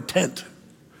curtains, or in a tent.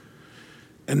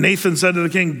 And Nathan said to the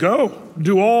king, go,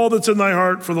 do all that's in thy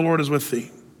heart, for the Lord is with thee.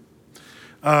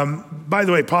 By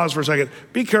the way, pause for a second.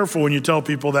 Be careful when you tell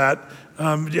people that.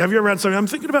 Have you ever had something, I'm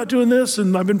thinking about doing this,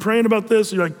 and I've been praying about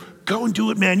this, and you're like, go and do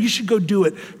it, man. You should go do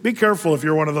it. Be careful if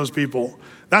you're one of those people.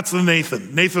 That's the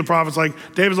Nathan. Nathan the prophet's like,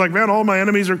 David's like, man, all my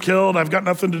enemies are killed. I've got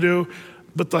nothing to do.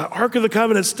 But the Ark of the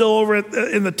Covenant's still over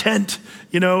in the tent,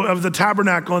 of the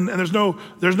tabernacle, and there's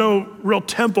no real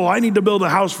temple. I need to build a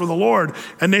house for the Lord.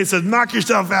 And Nathan says, knock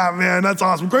yourself out, man. That's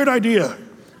awesome. Great idea.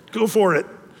 Go for it.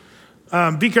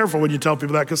 Be careful when you tell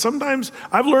people that, because sometimes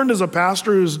I've learned as a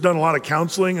pastor who's done a lot of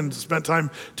counseling and spent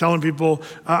time telling people,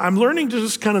 I'm learning to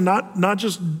just kind of not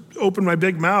just open my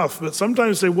big mouth, but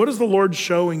sometimes say, what is the Lord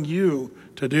showing you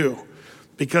to do?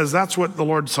 because that's what the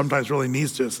Lord sometimes really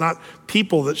needs to. It's not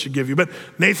people that should give you. But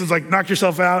Nathan's like, knock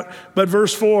yourself out. But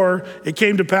verse 4, it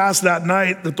came to pass that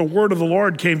night that the word of the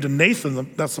Lord came to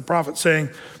Nathan, that's the prophet, saying,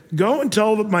 go and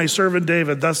tell my servant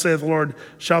David, thus saith the Lord,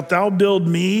 shalt thou build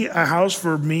me a house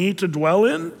for me to dwell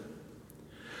in?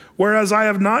 Whereas I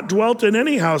have not dwelt in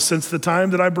any house since the time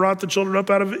that I brought the children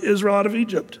up out of Israel out of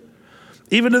Egypt,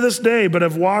 even to this day, but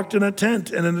have walked in a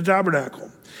tent and in a tabernacle.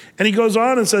 And he goes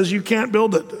on and says, you can't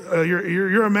build it.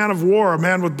 You're a man of war, a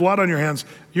man with blood on your hands.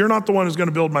 You're not the one who's going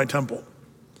to build my temple.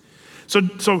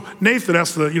 So Nathan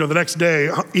has to, the next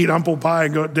day eat humble pie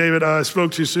and go, David, I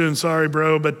spoke too soon. Sorry,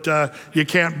 bro, but you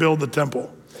can't build the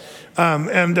temple.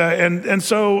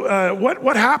 So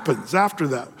what happens after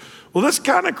that? Well, this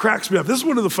kind of cracks me up. This is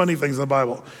one of the funny things in the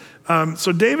Bible.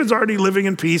 So David's already living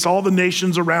in peace. All the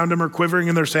nations around him are quivering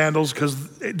in their sandals because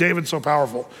David's so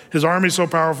powerful. His army's so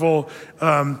powerful.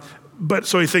 But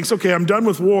so he thinks, okay, I'm done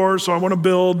with war, so I want to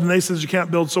build. And they says you can't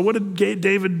build. So what did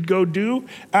David go do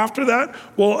after that?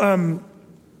 Well,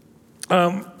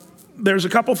 there's a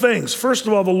couple things. First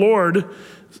of all, the Lord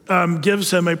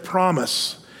gives him a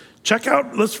promise. Check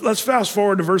out, let's fast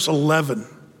forward to verse 11.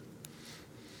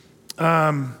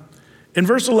 In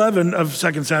verse 11 of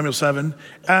 2 Samuel 7,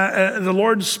 the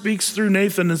Lord speaks through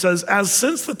Nathan and says, as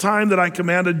since the time that I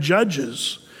commanded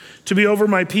judges to be over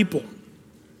my people.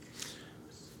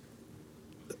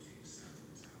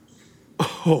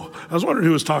 Oh, I was wondering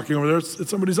who was talking over there. It's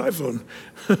somebody's iPhone.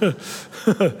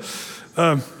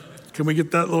 Can we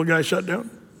get that little guy shut down?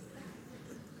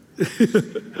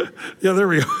 Yeah, there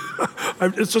we go.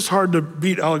 It's just hard to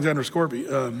beat Alexander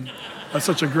Scorby. That's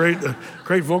such a great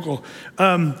vocal.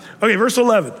 Okay, verse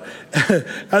 11.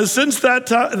 As since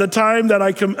the time that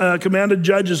I commanded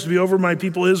judges to be over my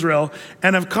people Israel,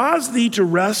 and have caused thee to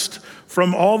rest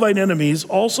from all thine enemies,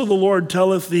 also the Lord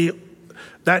telleth thee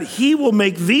that he will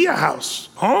make thee a house.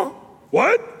 Huh?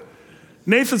 What?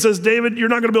 Nathan says, David, you're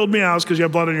not going to build me a house because you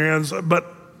have blood on your hands,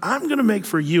 but I'm going to make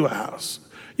for you a house.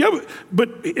 Yeah,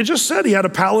 but it just said he had a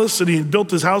palace and he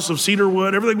built his house of cedar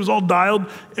wood. Everything was all dialed.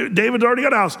 David's already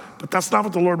got a house, but that's not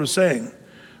what the Lord was saying.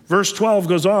 Verse 12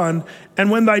 goes on, and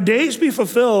when thy days be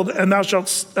fulfilled and thou shalt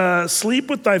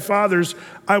sleep with thy fathers,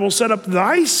 I will set up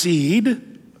thy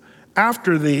seed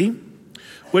after thee,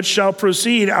 which shall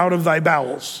proceed out of thy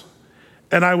bowels,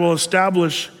 and I will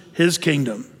establish his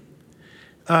kingdom.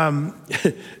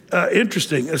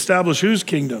 Interesting, establish whose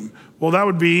kingdom? Well, that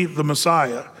would be the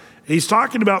Messiah. He's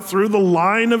talking about through the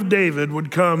line of David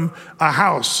would come a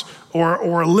house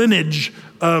or a lineage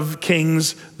of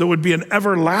kings that would be an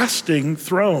everlasting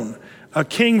throne. A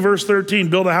king, verse 13,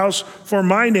 build a house for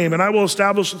my name, and I will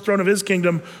establish the throne of his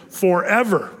kingdom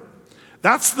forever.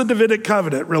 That's the Davidic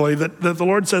covenant, really, that the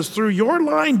Lord says, through your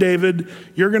line, David,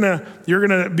 you're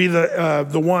gonna be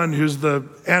the one who's the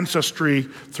ancestry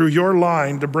through your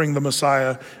line to bring the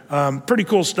Messiah. Pretty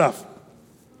cool stuff.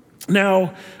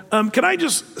 Now, can I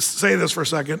just say this for a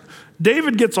second?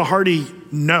 David gets a hearty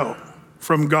no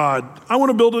from God. I want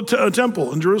to build a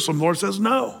temple in Jerusalem. The Lord says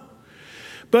no.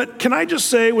 But can I just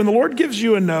say, when the Lord gives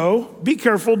you a no, be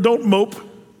careful, don't mope,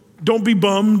 don't be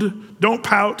bummed, don't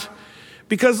pout,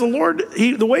 because the Lord,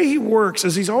 the way he works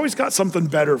is he's always got something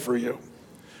better for you.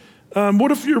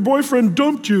 What if your boyfriend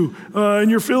dumped you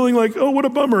and you're feeling like, oh, what a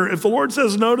bummer. If the Lord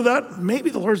says no to that, maybe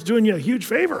the Lord's doing you a huge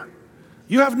favor.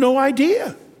 You have no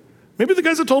idea. Maybe the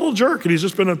guy's a total jerk and he's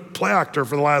just been a play actor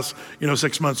for the last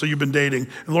 6 months, so you've been dating.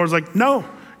 And the Lord's like, no.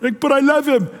 You're like, but I love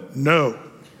him. No.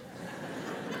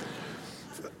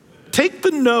 Take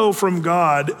the no from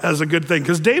God as a good thing,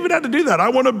 because David had to do that. I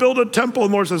want to build a temple,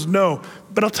 and the Lord says no.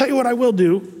 But I'll tell you what I will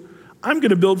do. I'm going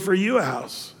to build for you a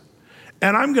house.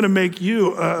 And I'm going to make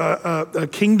you a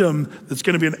kingdom that's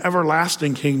going to be an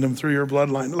everlasting kingdom through your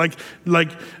bloodline.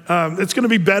 It's going to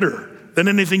be better than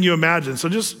anything you imagine. So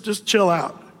just chill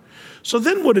out. So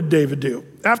then what did David do?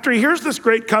 After he hears this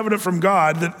great covenant from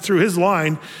God that through his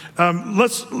line,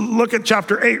 let's look at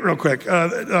chapter 8 real quick.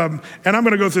 And I'm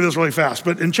going to go through this really fast.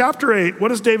 But in chapter 8, what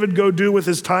does David go do with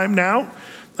his time now?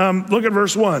 Look at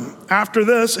verse 1. After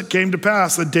this, it came to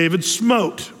pass that David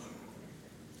smote.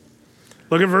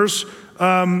 Look at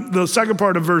the second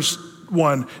part of verse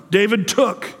 1. David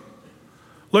took.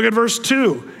 Look at verse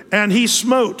 2. And he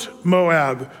smote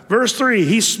Moab. Verse 3,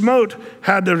 he smote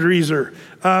Hadarezer.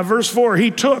 Verse 4,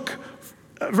 he took.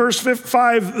 Verse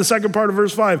 5, the second part of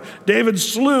verse 5, David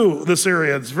slew the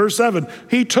Syrians. Verse 7,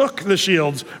 he took the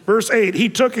shields. Verse 8, he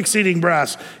took exceeding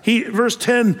brass. Verse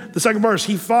 10, the second verse,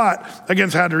 he fought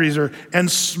against Hadarezer and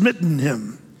smitten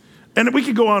him. And we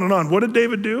could go on and on. What did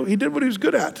David do? He did what he was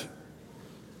good at.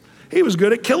 He was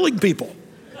good at killing people.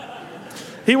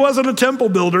 He wasn't a temple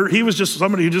builder. He was just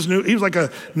somebody who just knew. He was like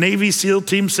a Navy SEAL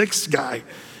Team 6 guy.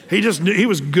 He just knew he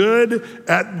was good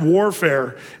at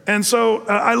warfare. And so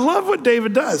I love what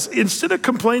David does. Instead of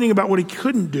complaining about what he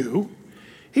couldn't do,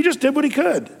 he just did what he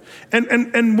could.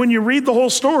 And when you read the whole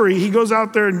story, he goes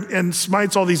out there and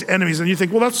smites all these enemies. And you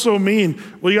think, well, that's so mean.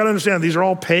 Well, you got to understand, these are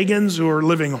all pagans who are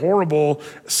living horrible,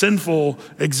 sinful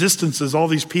existences, all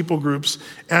these people groups.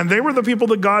 And they were the people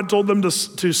that God told them to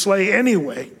slay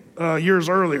anyway, years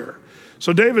earlier.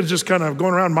 So David's just kind of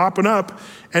going around mopping up,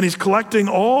 and he's collecting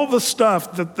all the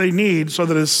stuff that they need so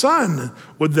that his son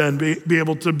would then be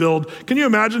able to build. Can you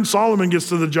imagine Solomon gets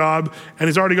to the job, and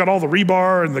he's already got all the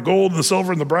rebar and the gold and the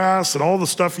silver and the brass and all the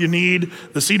stuff you need,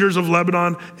 the cedars of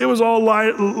Lebanon. It was all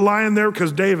lying there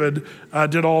because David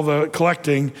did all the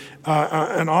collecting,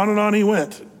 and on he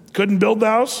went. Couldn't build the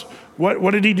house.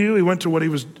 What did he do? He went to what he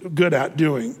was good at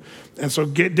doing. And so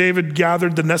David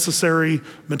gathered the necessary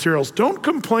materials. Don't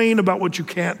complain about what you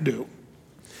can't do,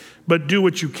 but do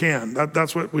what you can.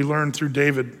 That's what we learned through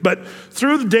David. But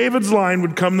through David's line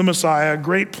would come the Messiah, a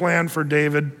great plan for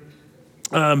David.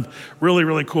 Really,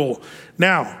 really cool.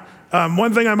 Now,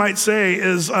 one thing I might say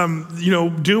is,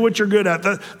 do what you're good at.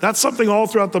 That's something all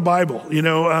throughout the Bible.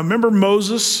 Remember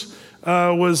Moses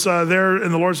was there,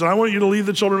 and the Lord said, I want you to lead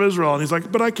the children of Israel. And he's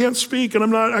like, but I can't speak,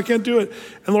 and I can't do it.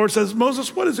 And the Lord says,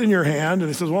 Moses, what is in your hand? And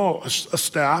he says, well, a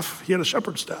staff. He had a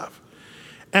shepherd's staff.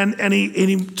 And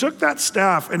he took that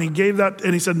staff, and he gave that,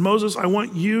 and he said, Moses, I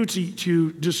want you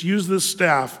to just use this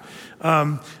staff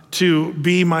to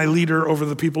be my leader over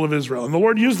the people of Israel. And the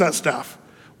Lord used that staff.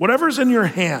 Whatever's in your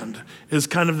hand is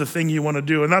kind of the thing you want to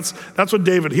do. And that's what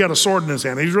David, he had a sword in his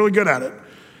hand. He's really good at it.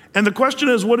 And the question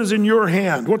is, what is in your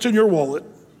hand? What's in your wallet?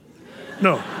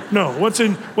 No. What's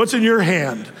in your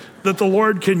hand that the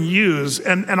Lord can use?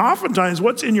 And oftentimes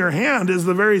what's in your hand is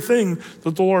the very thing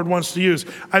that the Lord wants to use.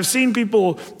 I've seen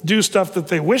people do stuff that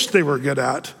they wish they were good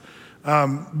at,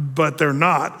 but they're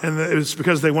not. And it's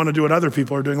because they want to do what other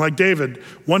people are doing, like David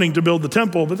wanting to build the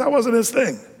temple, but that wasn't his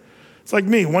thing. It's like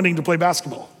me wanting to play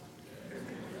basketball.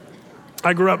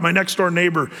 I grew up, my next door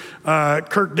neighbor,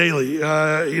 Kirk Daly,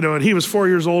 and he was 4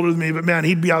 years older than me, but man,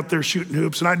 he'd be out there shooting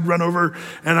hoops, and I'd run over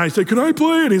and I'd say, can I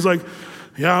play? And he's like,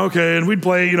 yeah, okay. And we'd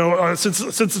play, since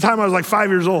the time I was like 5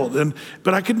 years old.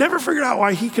 But I could never figure out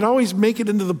why he could always make it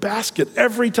into the basket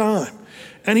every time.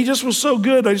 And he just was so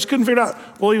good, I just couldn't figure it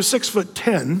out. Well, he was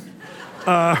 6'10".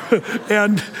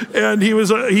 And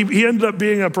he ended up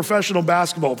being a professional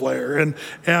basketball player, and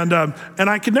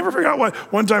I could never figure out why.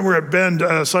 One time we were at Bend,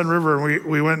 Sun River, and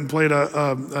we went and played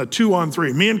a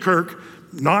 2-on-3. Me and Kirk,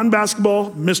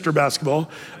 non-basketball, Mr. Basketball,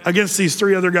 against these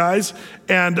 3 other guys,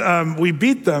 and we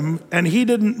beat them. And he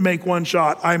didn't make one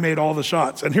shot. I made all the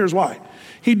shots, and here's why.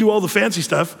 He'd do all the fancy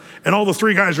stuff, and all the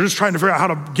 3 guys were just trying to figure out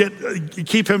how to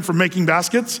keep him from making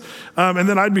baskets, and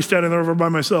then I'd be standing there over by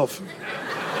myself.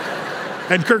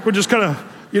 And Kirk would just kind of,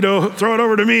 throw it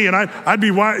over to me, and I'd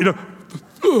be,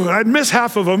 I'd miss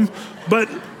half of them. But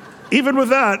even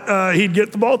with that, he'd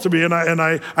get the ball to me, and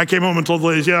I came home and told the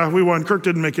ladies, yeah, we won. Kirk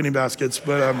didn't make any baskets,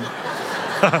 but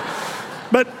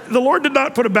but the Lord did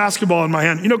not put a basketball in my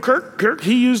hand. Kirk,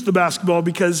 he used the basketball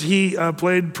because he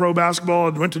played pro basketball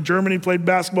and went to Germany, played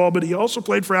basketball, but he also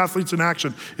played for Athletes in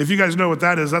Action. If you guys know what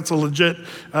that is, that's a legit,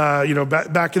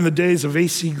 back in the days of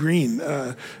AC Green,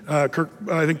 Kirk,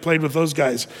 I think, played with those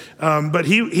guys. But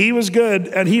he was good,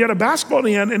 and he had a basketball in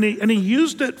the hand, and he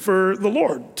used it for the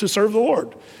Lord, to serve the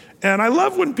Lord. And I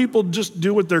love when people just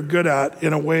do what they're good at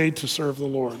in a way to serve the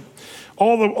Lord.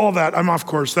 All that, I'm off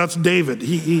course, that's David.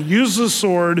 He uses the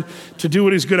sword to do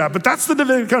what he's good at. But that's the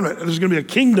Davidic covenant. There's going to be a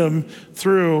kingdom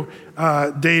through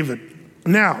David.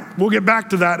 Now, we'll get back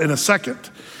to that in a second.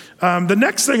 The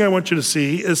next thing I want you to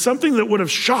see is something that would have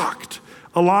shocked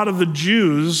a lot of the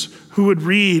Jews who would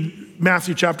read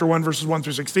Matthew chapter 1, verses 1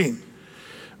 through 16.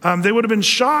 They would have been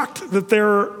shocked that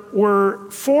there were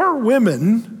 4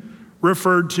 women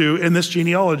referred to in this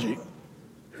genealogy.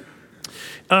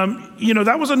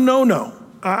 That was a no-no.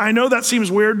 I know that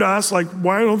seems weird to us, like,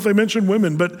 why don't they mention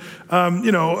women? But,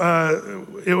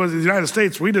 it was the United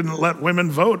States. We didn't let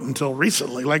women vote until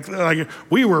recently. Like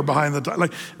we were behind the time.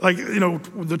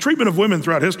 The treatment of women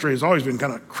throughout history has always been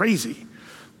kind of crazy.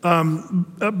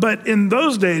 But in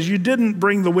those days, you didn't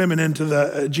bring the women into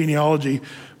the genealogy.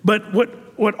 But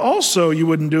what also you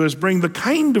wouldn't do is bring the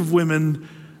kind of women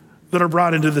that are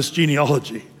brought into this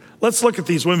genealogy. Let's look at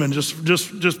these women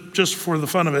just for the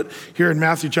fun of it here in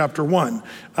Matthew chapter 1.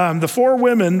 The 4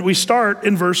 women, we start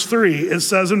in verse 3. It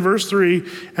says in verse 3,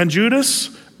 and Judas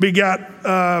begat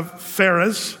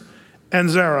Pharez and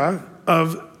Zerah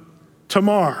of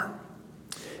Tamar,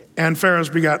 and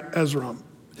Pharez begat Ezram.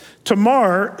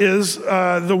 Tamar is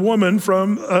the woman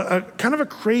from a kind of a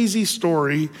crazy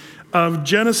story of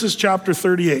Genesis chapter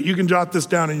 38. You can jot this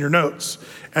down in your notes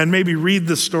and maybe read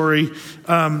this story.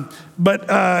 But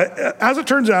as it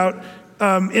turns out,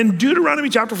 in Deuteronomy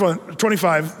chapter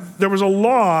 25, there was a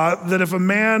law that if a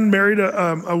man married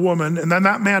a woman and then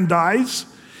that man dies,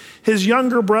 his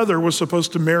younger brother was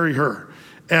supposed to marry her.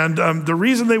 And the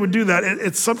reason they would do that,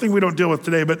 it's something we don't deal with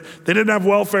today, but they didn't have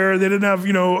welfare. They didn't have,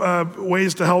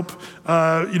 ways to help,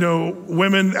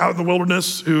 women out in the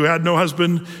wilderness who had no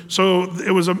husband. So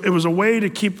it was a way to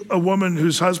keep a woman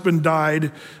whose husband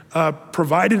died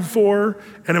provided for.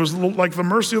 And it was like the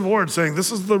mercy of the Lord saying,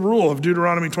 this is the rule of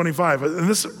Deuteronomy 25.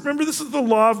 And remember, this is the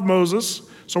law of Moses.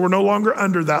 So we're no longer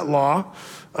under that law.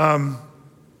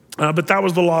 But that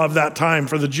was the law of that time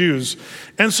for the Jews.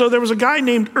 And so there was a guy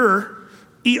named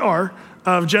E-R,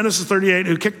 of Genesis 38,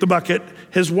 who kicked the bucket.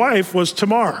 His wife was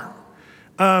Tamar.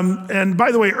 And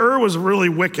by the way, was really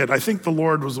wicked. I think the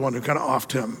Lord was the one who kind of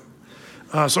offed him.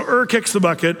 So kicks the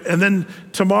bucket, and then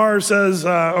Tamar says,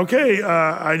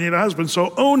 I need a husband.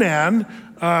 So Onan,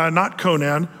 not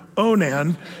Conan,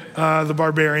 Onan, the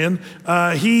barbarian,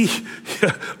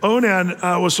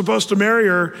 Onan was supposed to marry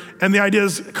her, and the idea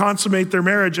is consummate their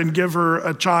marriage and give her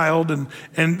a child, and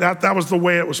that was the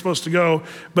way it was supposed to go.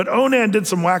 But Onan did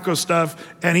some wacko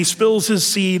stuff, and he spills his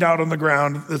seed out on the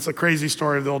ground. It's a crazy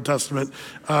story of the Old Testament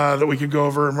that we could go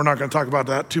over, and we're not going to talk about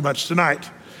that too much tonight.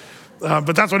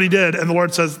 But that's what he did, and the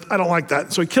Lord says, I don't like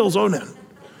that. So he kills Onan.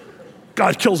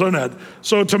 God kills Onan.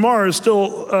 So Tamar is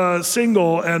still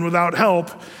single and without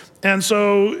help. And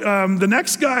so the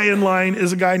next guy in line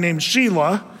is a guy named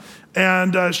Shelah.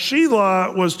 And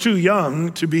Shelah was too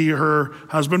young to be her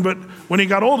husband, but when he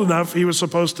got old enough, he was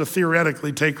supposed to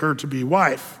theoretically take her to be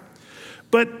wife.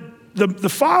 But the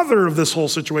father of this whole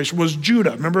situation was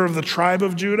Judah. Remember, of the tribe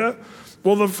of Judah?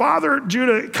 Well, the father,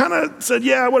 Judah, kind of said,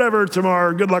 yeah, whatever,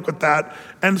 Tamar, good luck with that,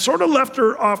 and sort of left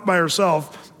her off by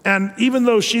herself. And even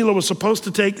though Shelah was supposed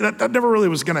to take, that never really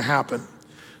was going to happen.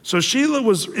 So Shelah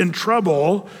was in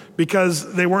trouble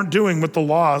because they weren't doing what the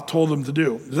law told them to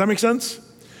do. Does that make sense?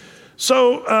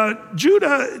 So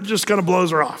Judah just kind of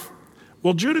blows her off.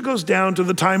 Well, Judah goes down to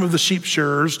the time of the sheep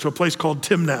shearers to a place called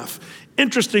Timnath.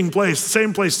 Interesting place, the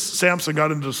same place Samson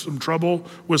got into some trouble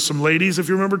with some ladies. If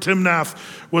you remember, Timnath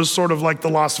was sort of like the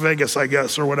Las Vegas, I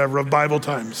guess, or whatever, of Bible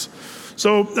times.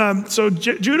 So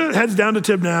Judah heads down to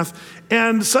Timnath,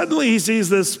 and suddenly he sees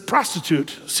this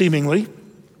prostitute, seemingly,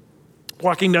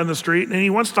 walking down the street, and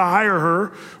he wants to hire her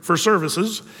for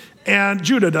services, and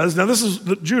Judah does. Now this is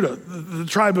Judah, the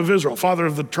tribe of Israel, father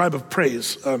of the tribe of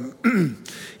praise.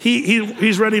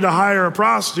 He's ready to hire a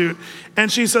prostitute,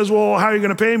 and she says, well, how are you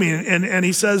going to pay me? And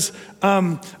he says,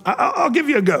 I'll give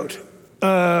you a goat.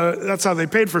 That's how they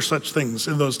paid for such things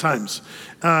in those times.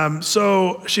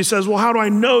 So she says, well, how do I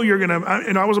know you're going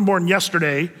to, I wasn't born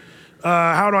yesterday.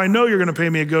 How do I know you're going to pay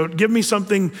me a goat? Give me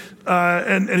something.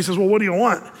 And he says, well, what do you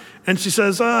want? And she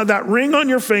says, that ring on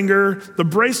your finger, the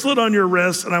bracelet on your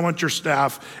wrist, and I want your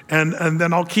staff. And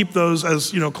then I'll keep those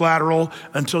as, collateral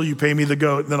until you pay me the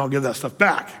goat, and then I'll give that stuff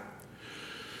back.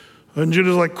 And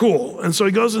Judah's like, cool. And so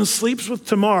he goes and sleeps with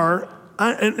Tamar,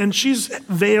 and she's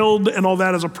veiled and all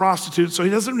that as a prostitute, so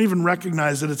he doesn't even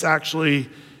recognize that it's actually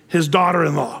his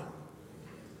daughter-in-law.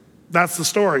 That's the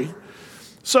story.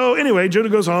 So anyway, Judah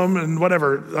goes home and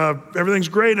whatever, everything's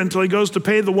great until he goes to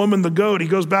pay the woman the goat. He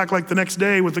goes back like the next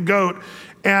day with the goat,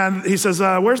 and he says,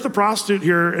 where's the prostitute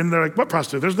here? And they're like, what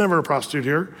prostitute? There's never a prostitute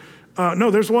here.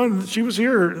 No, there's one. She was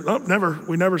here. Oh, never.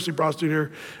 We never see prostitute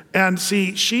here. And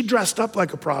see, she dressed up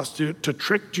like a prostitute to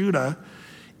trick Judah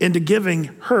into giving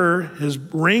her his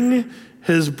ring,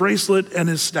 his bracelet, and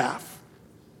his staff.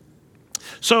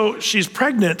 So she's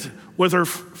pregnant with her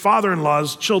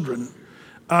father-in-law's children,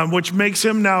 which makes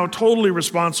him now totally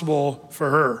responsible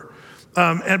for her.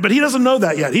 But he doesn't know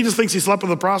that yet. He just thinks he slept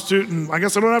with a prostitute, and I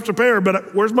guess I don't have to pay her,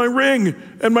 but where's my ring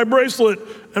and my bracelet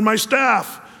and my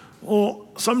staff? Well,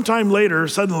 sometime later,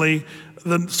 suddenly,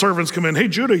 the servants come in. Hey,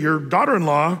 Judah, your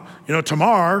daughter-in-law,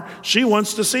 Tamar, she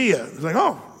wants to see you. He's like,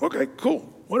 oh, okay, cool,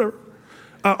 whatever.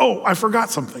 I forgot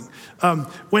something.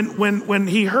 When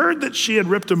he heard that she had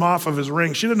ripped him off of his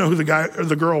ring, she didn't know who the guy or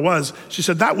the girl was. She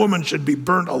said, that woman should be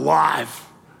burnt alive.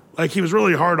 Like he was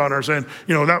really hard on her, saying,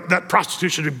 that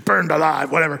prostitute should be burned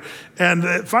alive, whatever.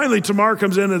 And finally, Tamar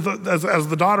comes in as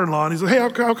the daughter-in-law, and he's like, hey,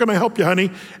 how can I help you,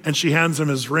 honey? And she hands him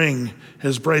his ring,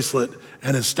 his bracelet,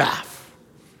 and his staff.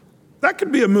 That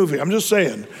could be a movie, I'm just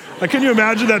saying. Like, can you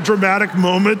imagine that dramatic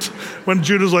moment when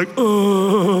Judah's like,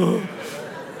 oh.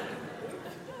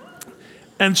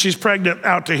 And she's pregnant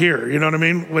out to here, you know what I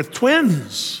mean? With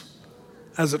twins,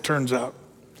 as it turns out.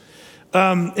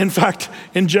 In fact,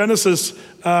 in Genesis,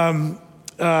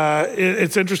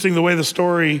 it's interesting the way the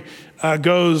story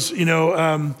goes.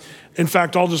 In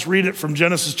fact, I'll just read it from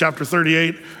Genesis chapter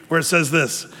 38, where it says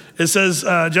this. It says,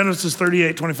 Genesis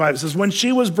 38:25, it says, when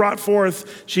she was brought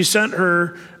forth, she sent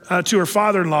her to her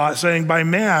father-in-law, saying, by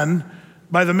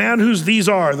the man whose these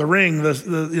are, the ring,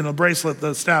 the bracelet,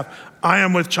 the staff, I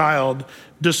am with child.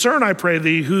 Discern, I pray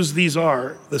thee, whose these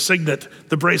are, the signet,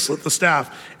 the bracelet, the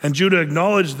staff. And Judah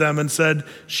acknowledged them and said,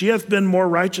 she hath been more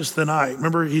righteous than I.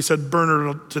 Remember, he said, burn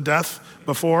her to death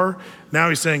before. Now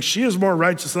he's saying, she is more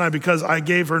righteous than I, because I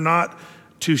gave her not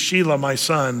to Shelah, my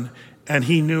son, and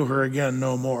he knew her again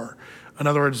no more. In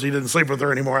other words, he didn't sleep with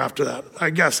her anymore after that.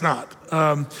 I guess not.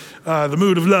 The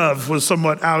mood of love was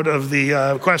somewhat out of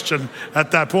the question at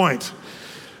that point.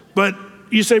 But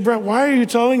you say, Brett, why are you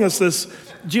telling us this?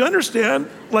 Do you understand?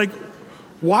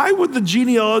 Why would the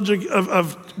genealogy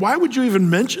why would you even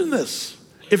mention this?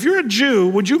 If you're a Jew,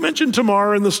 would you mention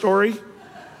Tamar in the story?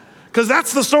 Because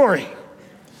that's the story.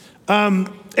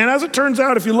 And as it turns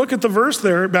out, if you look at the verse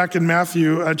there back in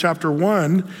Matthew chapter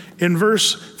 1, in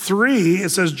verse 3, it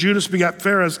says Judas begat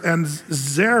Pharez and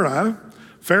Zerah.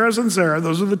 Pharez and Zerah,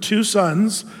 those are the two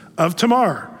sons of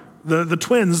Tamar, the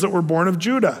twins that were born of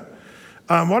Judah.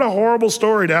 What a horrible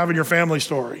story to have in your family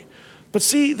story. But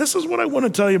see, this is what I want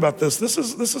to tell you about this. This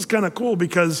is kind of cool,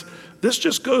 because this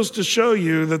just goes to show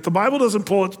you that the Bible doesn't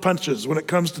pull its punches when it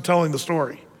comes to telling the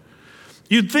story.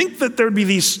 You'd think that there'd be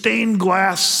these stained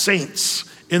glass saints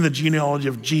in the genealogy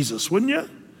of Jesus, wouldn't you?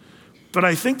 But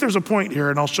I think there's a point here,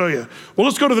 and I'll show you. Well,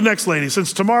 let's go to the next lady.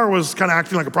 Since Tamar was kind of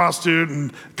acting like a prostitute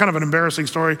and kind of an embarrassing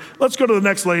story, let's go to the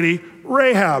next lady,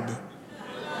 Rahab.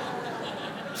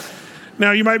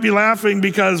 Now, you might be laughing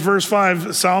because verse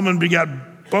 5, Salmon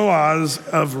begat Boaz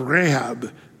of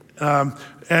Rahab.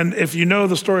 And if you know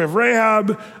the story of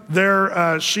Rahab,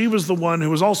 she was the one who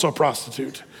was also a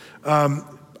prostitute.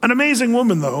 An amazing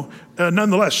woman, though,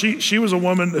 nonetheless. She was a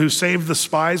woman who saved the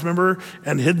spies, remember,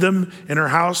 and hid them in her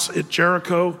house at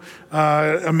Jericho.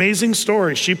 Amazing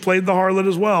story. She played the harlot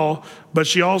as well, but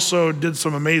she also did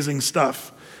some amazing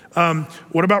stuff.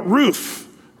 What about Ruth?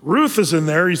 Ruth is in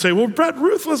there. You say, well, Brett,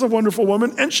 Ruth was a wonderful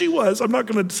woman, and she was. I'm not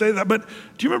going to say that, but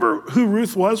do you remember who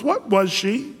Ruth was? What was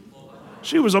she?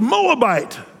 She was a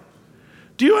Moabite.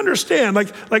 Do you understand?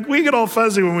 Like we get all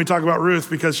fuzzy when we talk about Ruth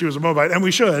because she was a Moabite, and we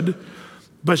should,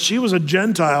 but she was a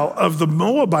Gentile of the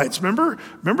Moabites. Remember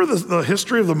the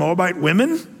history of the Moabite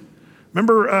women?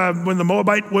 Remember when the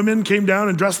Moabite women came down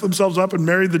and dressed themselves up and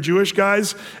married the Jewish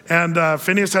guys, and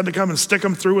Phineas had to come and stick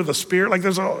them through with a spear?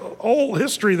 There's a whole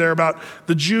history there about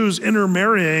the Jews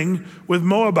intermarrying with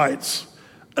Moabites.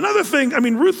 Another thing,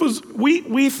 Ruth was,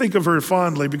 we think of her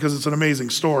fondly because it's an amazing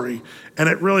story, and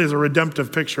it really is a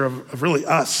redemptive picture of really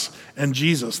us and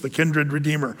Jesus, the kindred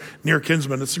redeemer, near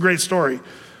kinsman. It's a great story.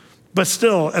 But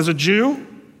still, as a Jew,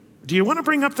 do you want to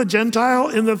bring up the Gentile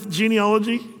in the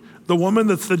genealogy? The woman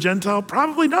that's the Gentile?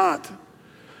 Probably not.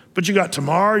 But you got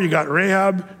Tamar, you got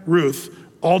Rahab, Ruth,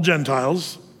 all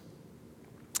Gentiles.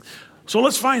 So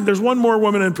let's find, there's one more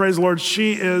woman, and praise the Lord,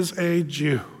 she is a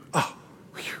Jew. Oh,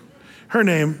 whew. Her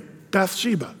name,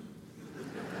 Bathsheba.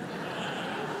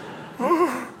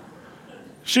 Oh.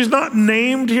 She's not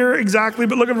named here exactly,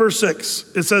 but look at verse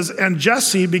 6. It says, and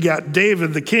Jesse begat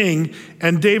David the king,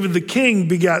 and David the king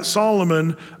begat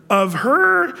Solomon of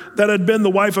her that had been the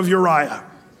wife of Uriah.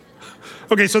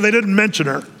 Okay, so they didn't mention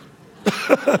her.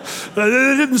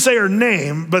 They didn't say her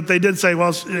name, but they did say,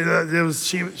 well, she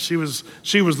was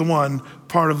the one,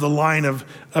 part of the line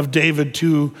of David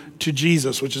to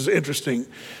Jesus, which is interesting.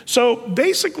 So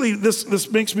basically,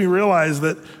 this makes me realize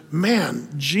that, man,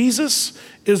 Jesus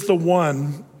is the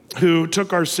one who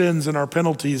took our sins and our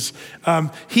penalties.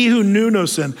 He who knew no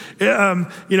sin.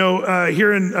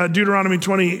 Here in Deuteronomy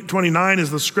 20:29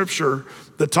 is the scripture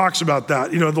that talks about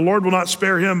that. The Lord will not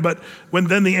spare him, but when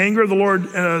then the anger of the Lord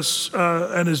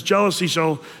and his jealousy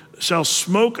shall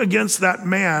smoke against that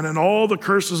man, and all the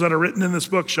curses that are written in this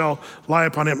book shall lie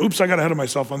upon him. Oops, I got ahead of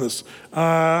myself on this.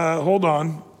 Hold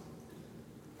on.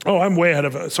 Oh, I'm way ahead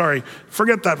of it. Sorry.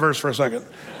 Forget that verse for a second.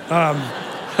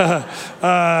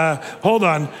 Hold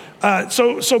on.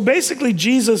 So basically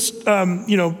Jesus,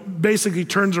 basically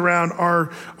turns around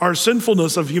our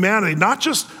sinfulness of humanity, not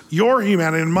just your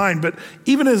humanity and mine, but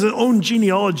even his own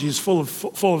genealogy is full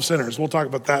of sinners. We'll talk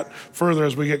about that further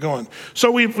as we get going. So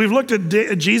we've looked at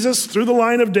Jesus through the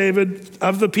line of David,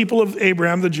 of the people of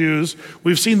Abraham, the Jews.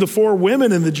 We've seen the 4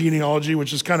 women in the genealogy,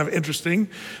 which is kind of interesting.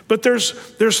 But there's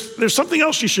something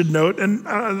else you should note, and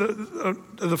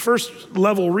the first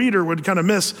level reader would kind of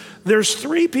miss. There's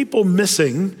 3 people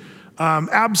missing,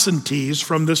 absentees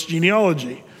from this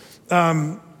genealogy.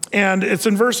 And it's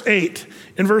in verse 8.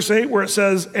 In verse 8 where it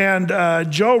says, and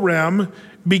Joram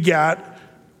begat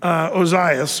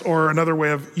Ozias, or another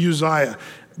way of Uzziah.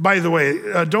 By the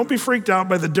way, don't be freaked out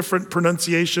by the different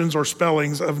pronunciations or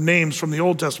spellings of names from the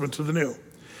Old Testament to the New.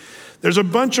 There's a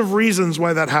bunch of reasons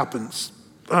why that happens.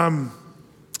 But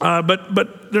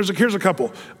here's a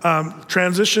couple.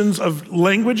 Transitions of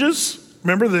languages.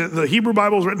 Remember, the Hebrew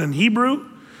Bible is written in Hebrew,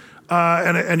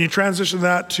 and you transition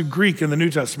that to Greek in the New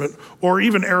Testament, or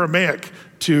even Aramaic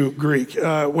to Greek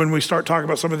when we start talking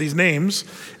about some of these names.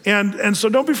 And so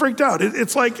don't be freaked out.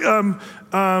 It's like,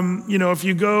 if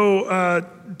you go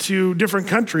to different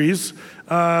countries,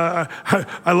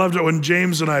 I loved it when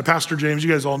James and I, Pastor James,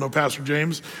 you guys all know Pastor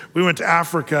James, we went to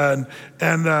Africa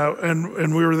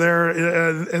and we were there,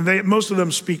 and most of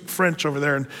them speak French over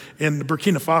there in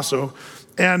Burkina Faso.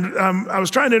 And I was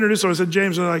trying to introduce him. I said,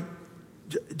 James, and I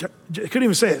couldn't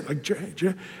even say it. Like,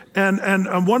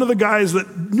 and one of the guys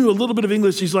that knew a little bit of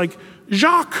English, he's like,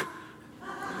 Jacques.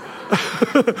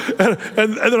 and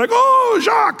they're like, oh,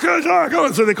 Jacques.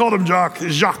 Oh, so they called him Jacques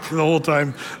the whole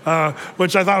time,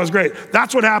 which I thought was great.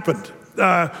 That's what happened.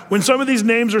 When some of these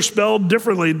names are spelled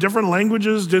differently, different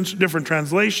languages, different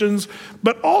translations,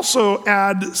 but also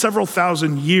add several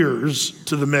thousand years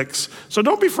to the mix. So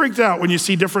don't be freaked out when you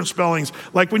see different spellings.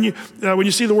 Like when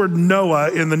you see the word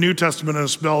Noah in the New Testament and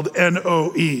it's spelled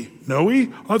N-O-E. Noe?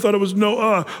 I thought it was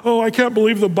Noah. Oh, I can't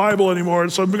believe the Bible anymore,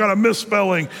 so I've got a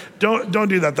misspelling. Don't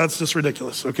do that. That's just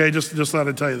ridiculous, okay? Just thought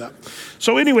I'd tell you that.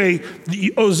 So anyway,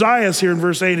 the Ozias here in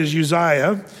verse 8 is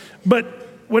Uzziah, but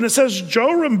when it says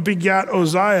Joram begat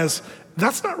Ozias,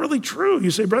 that's not really true.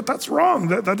 You say, Brett, that's wrong.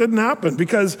 That didn't happen.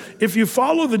 Because if you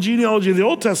follow the genealogy of the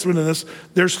Old Testament in this,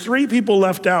 there's three people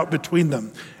left out between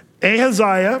them.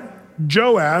 Ahaziah,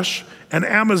 Joash, and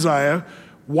Amaziah.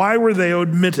 Why were they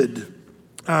omitted?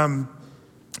 Now,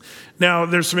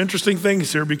 there's some interesting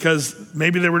things here because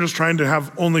maybe they were just trying to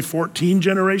have only 14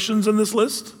 generations in this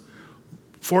list.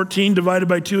 14 divided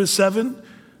by 2 is 7.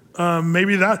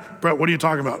 Maybe that. Brett, what are you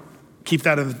talking about? Keep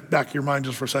that in the back of your mind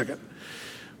just for a second.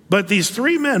 But these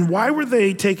three men, why were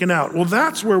they taken out? Well,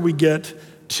 that's where we get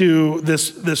to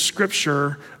this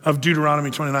scripture of Deuteronomy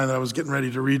 29 that I was getting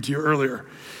ready to read to you earlier.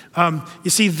 You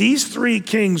see, these three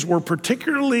kings were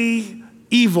particularly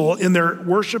evil in their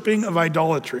worshiping of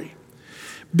idolatry.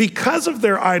 Because of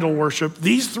their idol worship,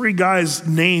 these three guys'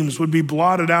 names would be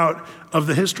blotted out of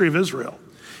the history of Israel.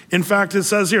 In fact, it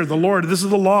says here, the Lord, this is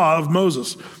the law of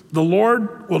Moses, the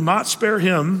Lord will not spare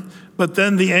him, but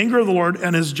then the anger of the Lord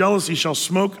and his jealousy shall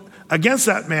smoke against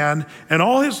that man, and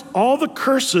all the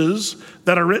curses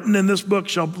that are written in this book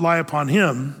shall lie upon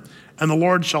him, and the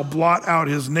Lord shall blot out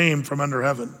his name from under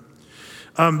heaven.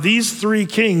 These three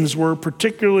kings were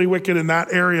particularly wicked in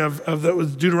that area of that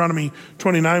was Deuteronomy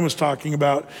 29 was talking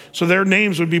about. So their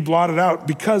names would be blotted out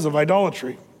because of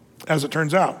idolatry, as it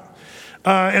turns out.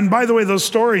 And by the way, those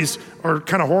stories are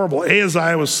kind of horrible.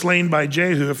 Ahaziah was slain by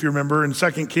Jehu, if you remember, in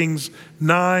 2 Kings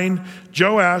 9.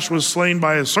 Joash was slain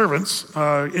by his servants,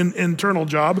 internal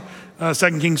job,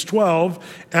 2 Kings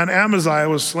 12. And Amaziah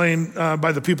was slain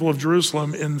by the people of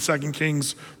Jerusalem in 2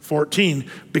 Kings 14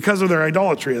 because of their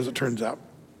idolatry, as it turns out.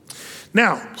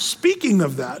 Now, speaking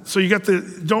of that, so you got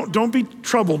don't be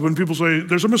troubled when people say,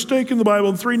 there's a mistake in the Bible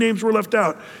and 3 names were left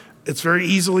out. It's very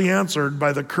easily answered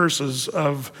by the curses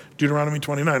of Deuteronomy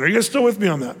 29. Are you guys still with me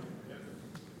on that?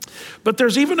 But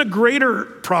there's even a greater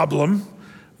problem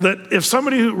that if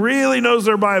somebody who really knows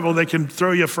their Bible, they can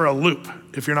throw you for a loop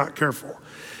if you're not careful.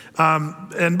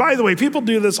 And by the way, people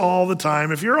do this all the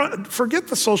time. Forget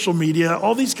the social media,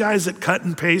 all these guys that cut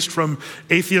and paste from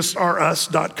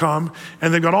atheistarus.com,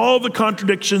 and they've got all the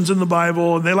contradictions in the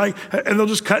Bible, and they'll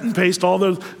just cut and paste all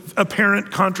those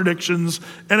apparent contradictions,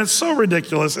 and it's so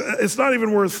ridiculous. It's not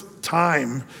even worth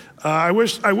time. I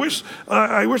wish I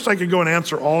could go and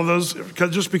answer all of those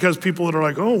because people that are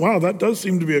like, oh wow, that does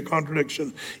seem to be a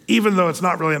contradiction, even though it's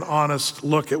not really an honest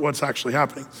look at what's actually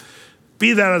happening.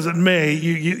 Be that as it may,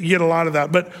 you get a lot of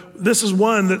that. But this is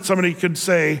one that somebody could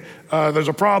say, there's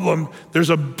a problem. There's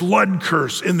a blood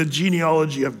curse in the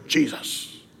genealogy of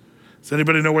Jesus. Does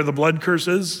anybody know where the blood curse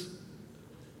is?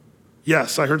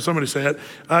 Yes, I heard somebody say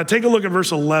it. Take a look at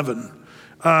verse 11.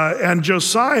 And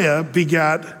Josiah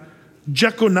begat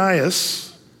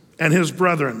Jeconias and his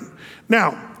brethren.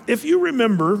 Now, if you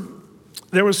remember,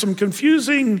 there was some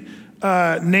confusing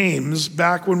names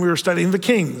back when we were studying the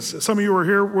Kings. Some of you were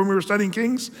here when we were studying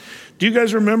Kings. Do you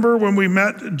guys remember when we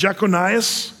met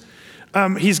Jeconias?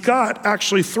 He's got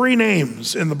actually 3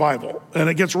 names in the Bible, and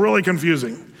it gets really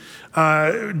confusing.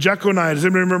 Jeconiah, does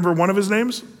anybody remember one of his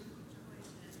names?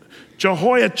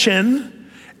 Jehoiachin,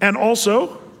 and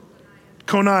also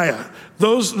Coniah.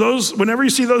 those, whenever you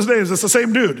see those names, it's the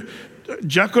same dude.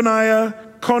 Jeconiah,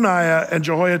 Coniah, and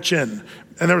Jehoiachin.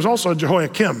 And there was also a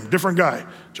Jehoiakim, different guy.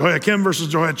 Jehoiakim versus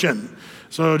Jehoiachin.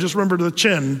 So just remember the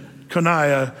chin,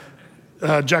 Coniah,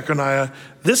 Jeconiah.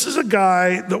 This is a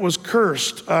guy that was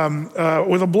cursed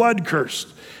with a blood curse.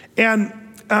 And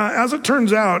as it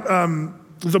turns out,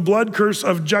 the blood curse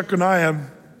of Jeconiah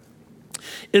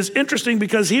is interesting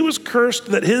because he was cursed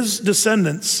that his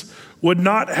descendants would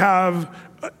not have,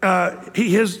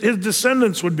 his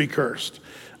descendants would be cursed.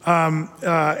 And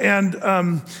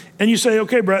you say,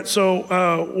 okay, Brett, so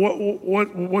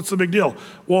what's the big deal?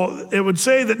 Well, it would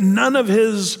say that none of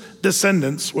his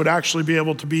descendants would actually be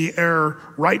able to be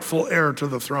rightful heir to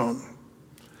the throne.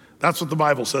 That's what the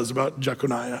Bible says about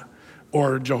Jeconiah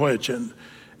or Jehoiachin.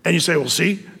 And you say, well,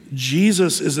 see,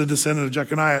 Jesus is a descendant of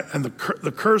Jeconiah, and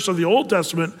the curse of the Old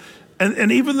Testament,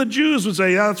 and even the Jews would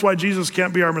say, yeah, that's why Jesus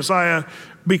can't be our Messiah,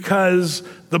 because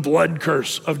the blood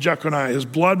curse of Jeconiah. His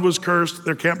blood was cursed.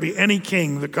 There can't be any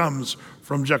king that comes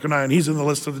from Jeconiah, and he's in the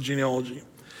list of the genealogy.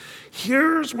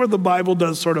 Here's where the Bible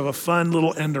does sort of a fun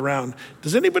little end around.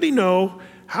 Does anybody know,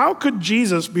 how could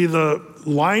Jesus be the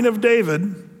line of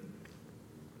David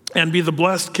and be the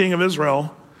blessed king of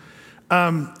Israel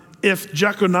if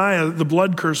Jeconiah, the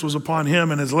blood curse was upon him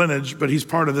and his lineage, but he's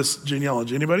part of this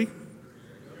genealogy? Anybody?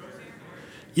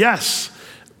 Yes.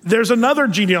 There's another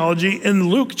genealogy in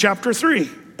Luke chapter 3,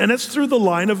 and it's through the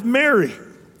line of Mary.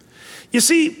 You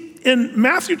see, in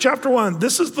Matthew chapter 1,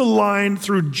 this is the line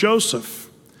through Joseph.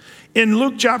 In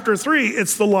Luke chapter 3,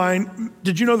 it's the line,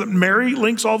 did you know that Mary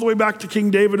links all the way back to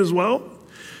King David as well?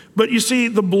 But you see,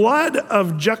 the blood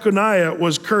of Jeconiah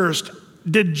was cursed.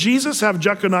 Did Jesus have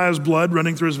Jeconiah's blood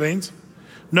running through his veins?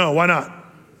 No, why not?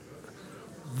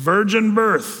 Virgin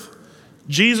birth.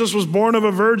 Jesus was born of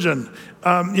a virgin.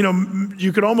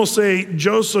 You could almost say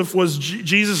Joseph was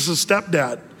Jesus'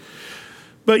 stepdad.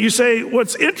 But you say,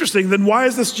 what's interesting, then why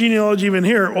is this genealogy even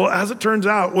here? Well, as it turns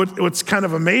out, what's kind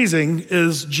of amazing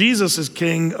is Jesus is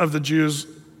king of the Jews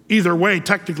either way,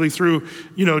 technically through,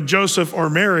 Joseph or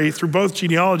Mary, through both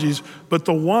genealogies. But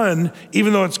the one,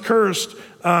 even though it's cursed,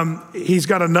 he's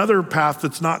got another path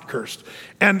that's not cursed.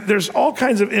 And there's all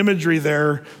kinds of imagery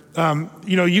there.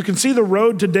 You can see the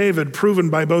road to David proven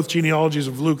by both genealogies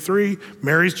of Luke 3,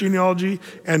 Mary's genealogy,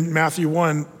 and Matthew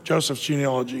 1, Joseph's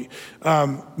genealogy.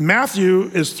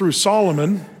 Matthew is through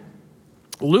Solomon.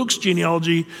 Luke's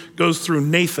genealogy goes through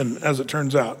Nathan, as it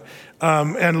turns out.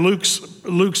 And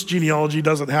Luke's genealogy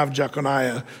doesn't have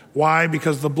Jeconiah. Why?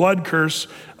 Because the blood curse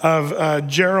of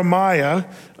Jeremiah,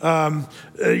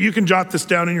 you can jot this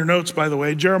down in your notes, by the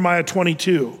way, Jeremiah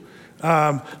 22.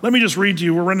 Let me just read to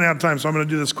you. We're running out of time, so I'm going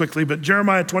to do this quickly. But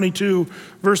Jeremiah 22,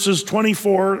 verses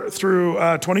 24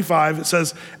 through 25, it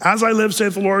says, "As I live,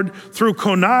 saith the Lord, through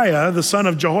Coniah, the son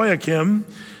of Jehoiakim,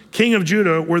 king of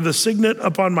Judah, were the signet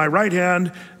upon my right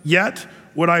hand, yet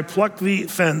would I pluck thee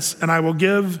thence, and I will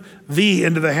give thee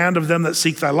into the hand of them that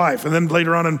seek thy life." And then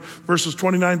later on in verses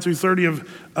 29 through 30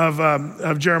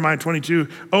 of Jeremiah 22,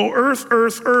 "O earth,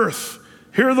 earth, earth,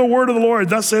 hear the word of the Lord.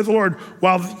 Thus saith the Lord,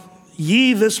 while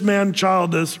ye this man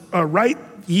childless, write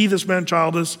ye this man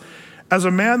childless, as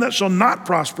a man that shall not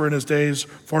prosper in his days,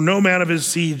 for no man of his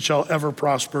seed shall ever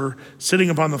prosper, sitting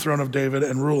upon the throne of David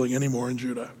and ruling anymore in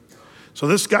Judah." So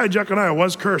this guy Jeconiah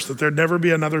was cursed, that there'd never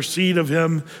be another seed of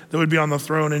him that would be on the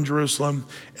throne in Jerusalem.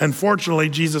 And fortunately,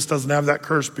 Jesus doesn't have that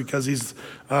curse because he's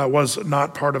was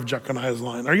not part of Jeconiah's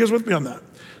line. Are you guys with me on that?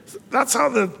 That's how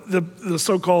the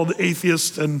so-called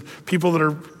atheists and people that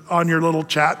are on your little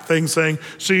chat thing saying,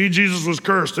 "See, Jesus was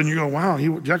cursed," and you go, "Wow,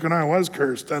 Jeconiah was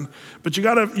cursed." But you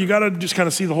gotta just kind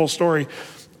of see the whole story.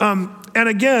 And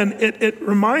again, it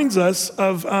reminds us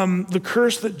of the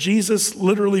curse that Jesus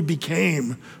literally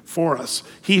became for us.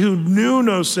 He who knew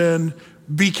no sin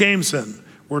became sin,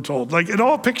 we're told. Like, it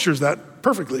all pictures that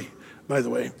perfectly, by the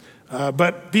way.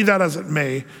 But be that as it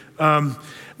may.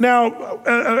 Now,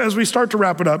 as we start to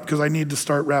wrap it up, because I need to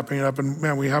start wrapping it up, and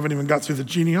man, we haven't even got through the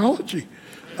genealogy.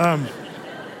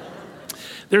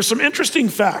 There's some interesting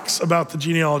facts about the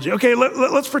genealogy. Okay,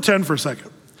 let's pretend for a second.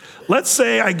 Let's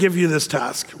say I give you this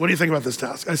task. What do you think about this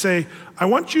task? I say, I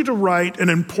want you to write an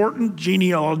important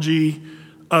genealogy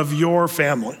of your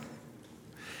family.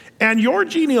 And your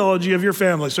genealogy of your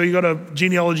family, so you go to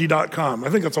genealogy.com. I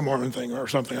think that's a Mormon thing or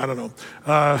something, I don't know,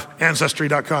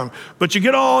 ancestry.com. But you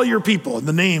get all your people and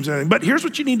the names and everything. But here's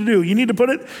what you need to do. You need to put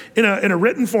it in a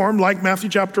written form like Matthew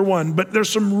chapter 1. But there's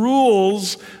some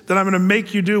rules that I'm gonna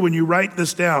make you do when you write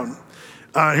this down.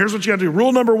 Here's what you gotta do.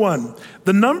 Rule number 1,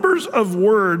 the numbers of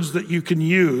words that you can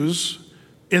use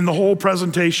in the whole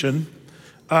presentation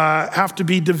have to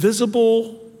be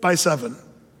divisible by 7.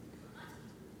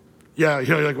 Yeah,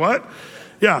 you're like, what?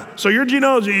 Yeah, so your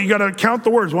genealogy, you gotta count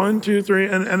the words, 1, 2, 3,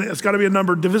 and it's gotta be a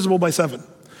number divisible by 7.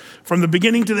 From the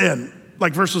beginning to the end,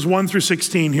 like verses 1 through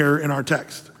 16 here in our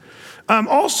text.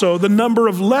 Also, the number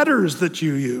of letters that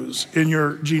you use in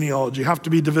your genealogy have to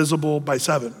be divisible by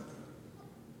 7.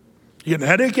 You getting a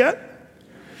headache yet?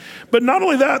 But not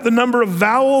only that, the number of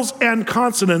vowels and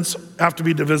consonants have to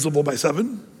be divisible by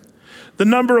 7. The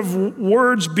number of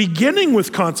words beginning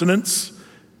with consonants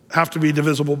have to be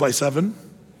divisible by 7.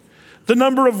 The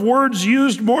number of words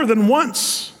used more than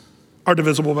once are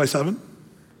divisible by 7.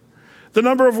 The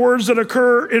number of words that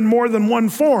occur in more than one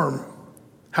form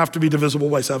have to be divisible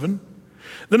by 7.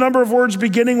 The number of words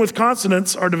beginning with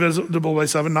consonants are divisible by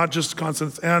 7, not just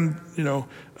consonants and,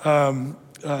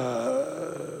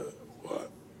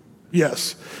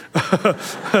 yes.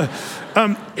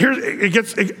 Here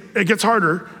it gets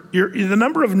harder. The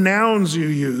number of nouns you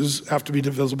use have to be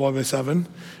divisible by 7.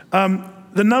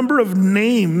 The number of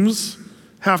names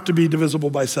have to be divisible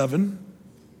by 7.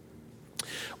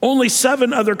 Only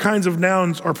 7 other kinds of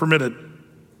nouns are permitted.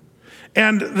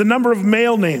 And the number of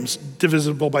male names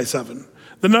divisible by 7.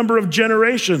 The number of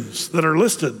generations that are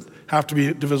listed have to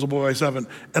be divisible by 7.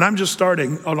 And I'm just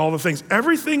starting on all the things.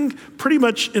 Everything pretty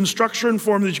much in structure and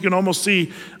form that you can almost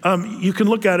see, you can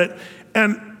look at it.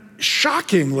 And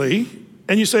shockingly,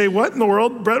 and you say, what in the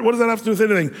world, Brett, what does that have to do with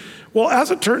anything? Well,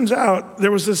 as it turns out,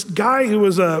 there was this guy who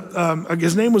was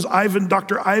his name was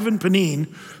Dr. Ivan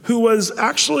Panin, who was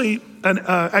actually an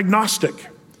agnostic,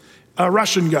 a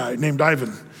Russian guy named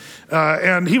Ivan.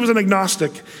 And he was an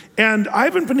agnostic. And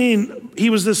Ivan Panin, he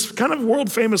was this kind of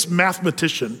world famous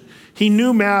mathematician. He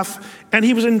knew math, and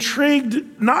he was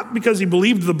intrigued, not because he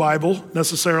believed the Bible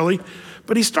necessarily,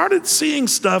 but he started seeing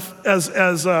stuff as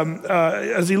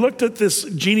he looked at this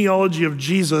genealogy of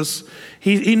Jesus.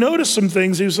 He noticed some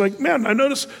things. He was like, man, I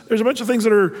noticed there's a bunch of things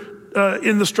that are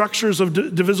in the structures of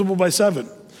divisible by 7.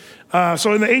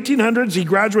 So in the 1800s, he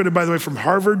graduated, by the way, from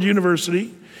Harvard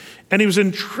University. And he was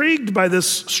intrigued by this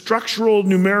structural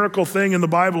numerical thing in the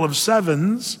Bible of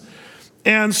 7s.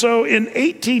 And so in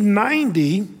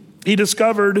 1890, he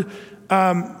discovered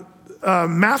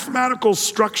mathematical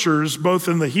structures, both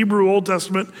in the Hebrew Old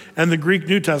Testament and the Greek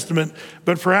New Testament.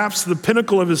 But perhaps the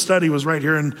pinnacle of his study was right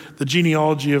here in the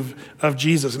genealogy of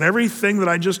Jesus. And everything that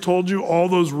I just told you, all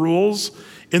those rules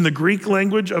in the Greek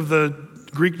language of the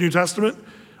Greek New Testament,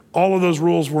 all of those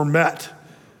rules were met.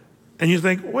 And you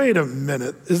think, wait a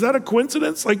minute, is that a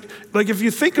coincidence? Like if you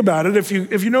think about it, if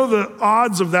you know the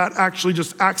odds of that actually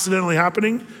just accidentally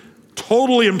happening,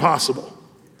 totally impossible.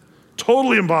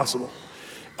 Totally impossible.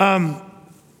 And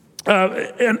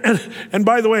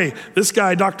by the way, this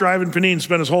guy, Dr. Ivan Panin,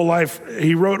 spent his whole life,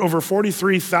 he wrote over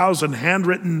 43,000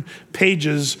 handwritten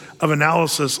pages of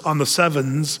analysis on the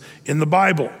 7s in the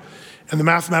Bible and the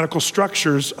mathematical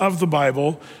structures of the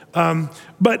Bible. It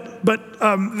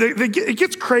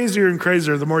gets crazier and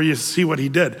crazier the more you see what he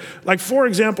did. Like, for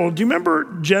example, do you remember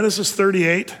Genesis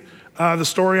 38, the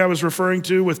story I was referring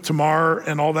to with Tamar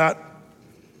and all that?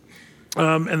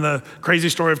 And the crazy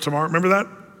story of Tamar. Remember that?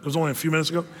 It was only a few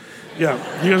minutes ago. Yeah,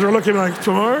 you guys were looking like,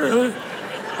 Tamar?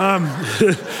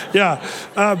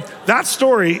 That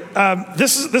story,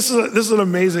 this is an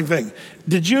amazing thing.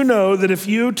 Did you know that if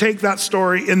you take that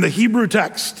story in the Hebrew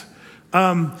text,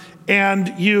 and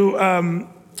you, and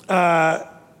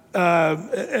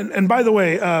by the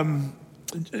way,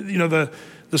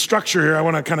 the structure here, I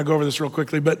want to kind of go over this real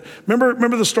quickly, but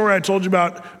remember the story I told you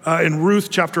about in Ruth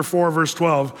chapter 4, verse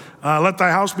 12. Let thy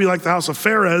house be like the house of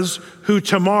Pharez, who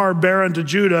Tamar bare unto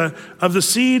Judah, of the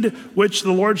seed which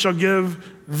the Lord shall give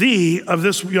thee of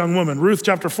this young woman. Ruth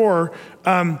chapter 4,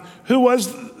 who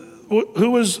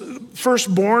was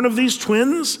firstborn of these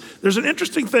twins? There's an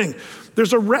interesting thing.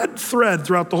 There's a red thread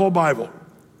throughout the whole Bible.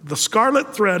 The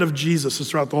scarlet thread of Jesus is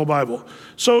throughout the whole Bible.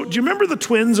 So do you remember the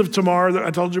twins of Tamar that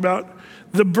I told you about?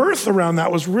 The birth around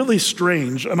that was really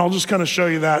strange, and I'll just kind of show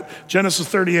you that. Genesis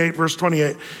 38, verse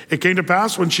 28. It came to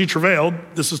pass when she travailed,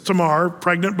 this is Tamar,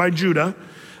 pregnant by Judah,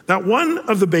 that one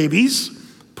of the babies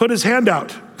put his hand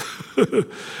out.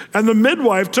 And the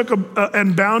midwife took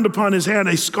and bound upon his hand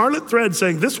a scarlet thread,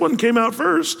 saying, this one came out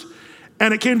first.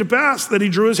 And it came to pass that he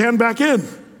drew his hand back in.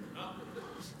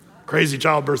 Crazy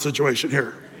childbirth situation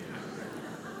here.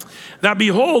 That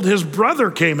behold, his brother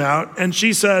came out, and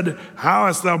she said, how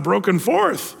hast thou broken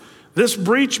forth? This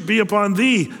breach be upon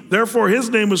thee. Therefore his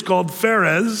name was called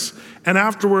Pharez, and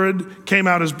afterward came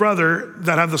out his brother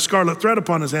that had the scarlet thread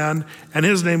upon his hand, and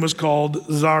his name was called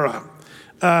Zara.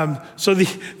 So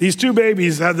these two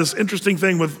babies had this interesting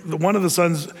thing with one of the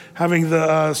sons having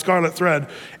the scarlet thread.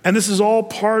 And this is all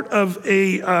part of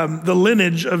the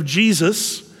lineage of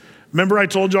Jesus, Remember, I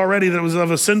told you already that it was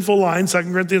of a sinful line,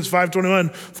 2 Corinthians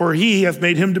 5:21, for he hath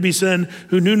made him to be sin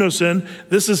who knew no sin.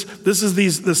 This is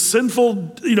this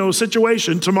sinful,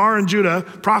 situation. Tamar and Judah,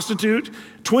 prostitute,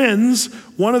 twins.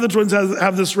 One of the twins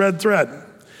have this red thread.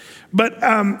 But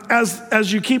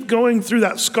as you keep going through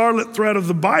that scarlet thread of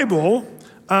the Bible,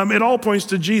 it all points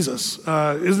to Jesus.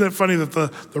 Isn't it funny that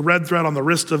the red thread on the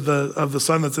wrist of the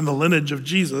son that's in the lineage of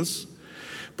Jesus?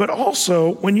 But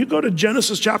also, when you go to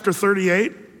Genesis chapter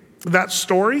 38, that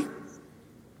story,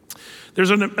 there's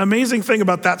an amazing thing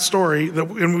about that story,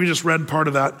 and we just read part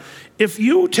of that. If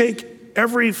you take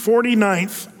every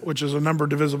 49th, which is a number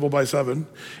divisible by 7,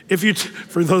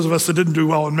 for those of us that didn't do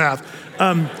well in math,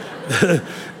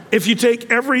 if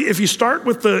you start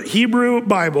with the Hebrew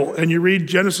Bible and you read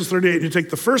Genesis 38, and you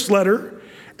take the first letter,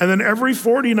 and then every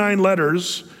 49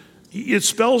 letters, it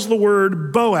spells the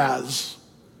word Boaz.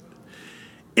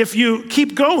 If you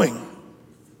keep going,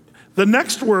 the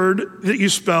next word that you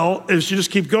spell, as you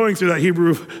just keep going through that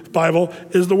Hebrew Bible,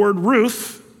 is the word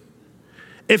Ruth.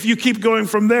 If you keep going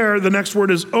from there, the next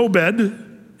word is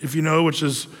Obed, if you know, which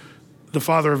is the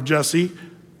father of Jesse.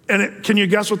 And can you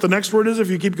guess what the next word is if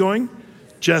you keep going?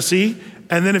 Jesse.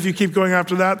 And then if you keep going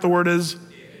after that, the word is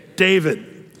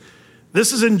David.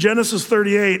 This is in Genesis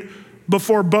 38,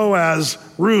 before Boaz,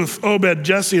 Ruth, Obed,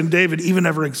 Jesse, and David even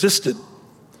ever existed.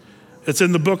 It's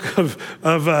in the book of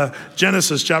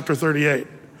Genesis chapter 38.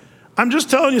 I'm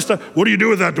just telling you stuff. What do you do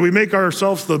with that? Do we make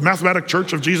ourselves the mathematic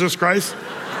church of Jesus Christ?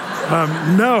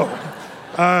 No.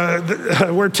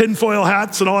 Wear tinfoil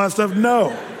hats and all that stuff? No.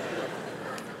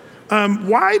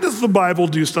 Why does the Bible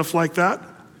do stuff like that?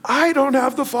 I don't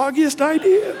have the foggiest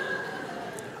idea.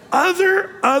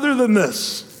 Other than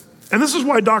this, and this is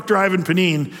why Dr. Ivan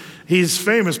Panin, he's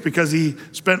famous because he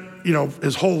spent,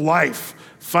 his whole life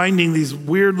finding these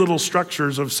weird little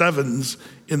structures of sevens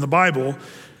in the Bible.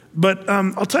 But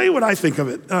I'll tell you what I think of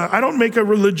it. I don't make a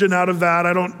religion out of that.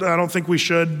 I don't think we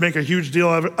should make a huge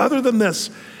deal of it. Other than this,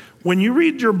 when you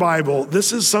read your Bible,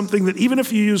 this is something that even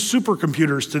if you use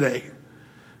supercomputers today,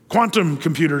 quantum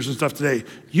computers and stuff today,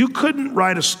 you couldn't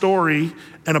write a story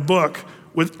and a book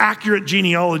with accurate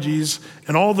genealogies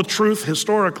and all the truth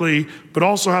historically, but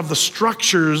also have the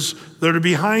structures that are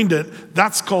behind it.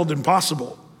 That's called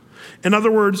impossible. In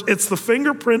other words, it's the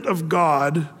fingerprint of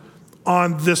God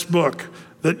on this book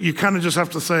that you kind of just have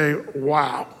to say,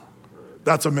 wow,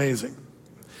 that's amazing.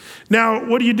 Now,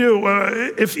 what do you do?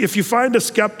 If you find a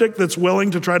skeptic that's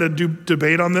willing to try to do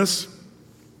debate on this,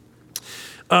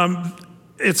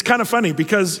 it's kind of funny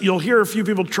because you'll hear a few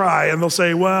people try and they'll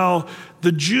say, well,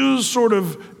 the Jews sort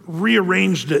of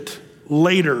rearranged it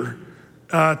later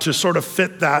to sort of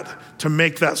fit that, to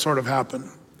make that sort of happen.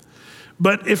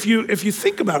 But if you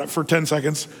think about it for 10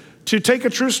 seconds, to take a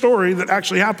true story that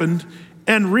actually happened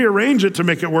and rearrange it to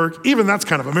make it work, even that's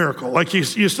kind of a miracle. Like you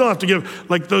still have to give,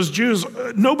 like those Jews,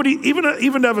 nobody, even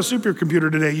to have a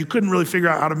supercomputer today, you couldn't really figure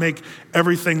out how to make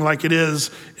everything like it is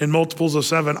in multiples of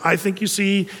 7. I think you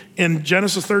see in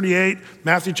Genesis 38,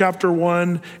 Matthew chapter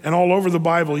 1, and all over the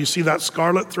Bible, you see that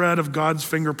scarlet thread of God's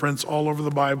fingerprints all over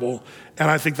the Bible. And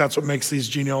I think that's what makes these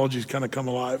genealogies kind of come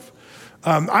alive.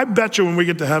 I bet you when we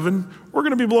get to heaven, we're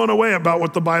going to be blown away about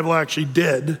what the Bible actually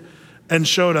did and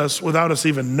showed us without us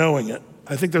even knowing it.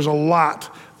 I think there's a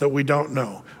lot that we don't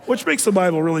know, which makes the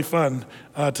Bible really fun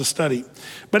to study.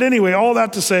 But anyway, all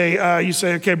that to say, you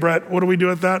say, okay, Brett, what do we do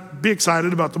with that? Be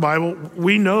excited about the Bible.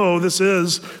 We know this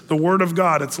is the Word of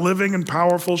God. It's living and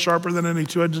powerful, sharper than any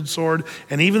two-edged sword,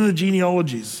 and even the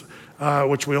genealogies,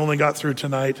 which we only got through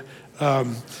tonight,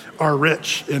 are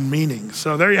rich in meaning.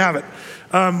 So there you have it.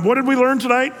 What did we learn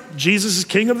tonight? Jesus is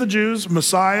King of the Jews,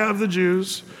 Messiah of the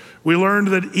Jews. We learned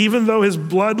that even though his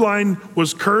bloodline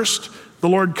was cursed, the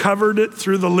Lord covered it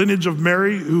through the lineage of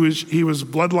Mary, he was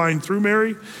bloodline through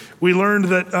Mary. We learned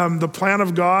that the plan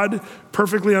of God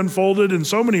perfectly unfolded in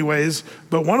so many ways,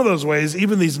 but one of those ways,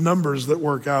 even these numbers that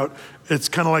work out, it's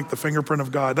kind of like the fingerprint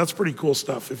of God. That's pretty cool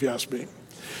stuff, if you ask me.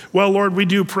 Well, Lord, we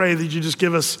do pray that you just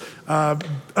give us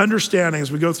understanding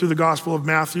as we go through the Gospel of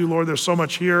Matthew. Lord, there's so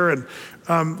much here. And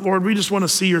Lord, we just want to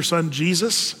see your son,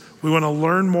 Jesus. We want to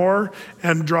learn more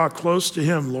and draw close to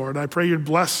him, Lord. I pray you'd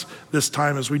bless this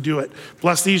time as we do it.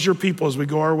 Bless these, your people, as we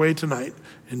go our way tonight.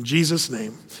 In Jesus'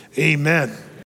 name, amen.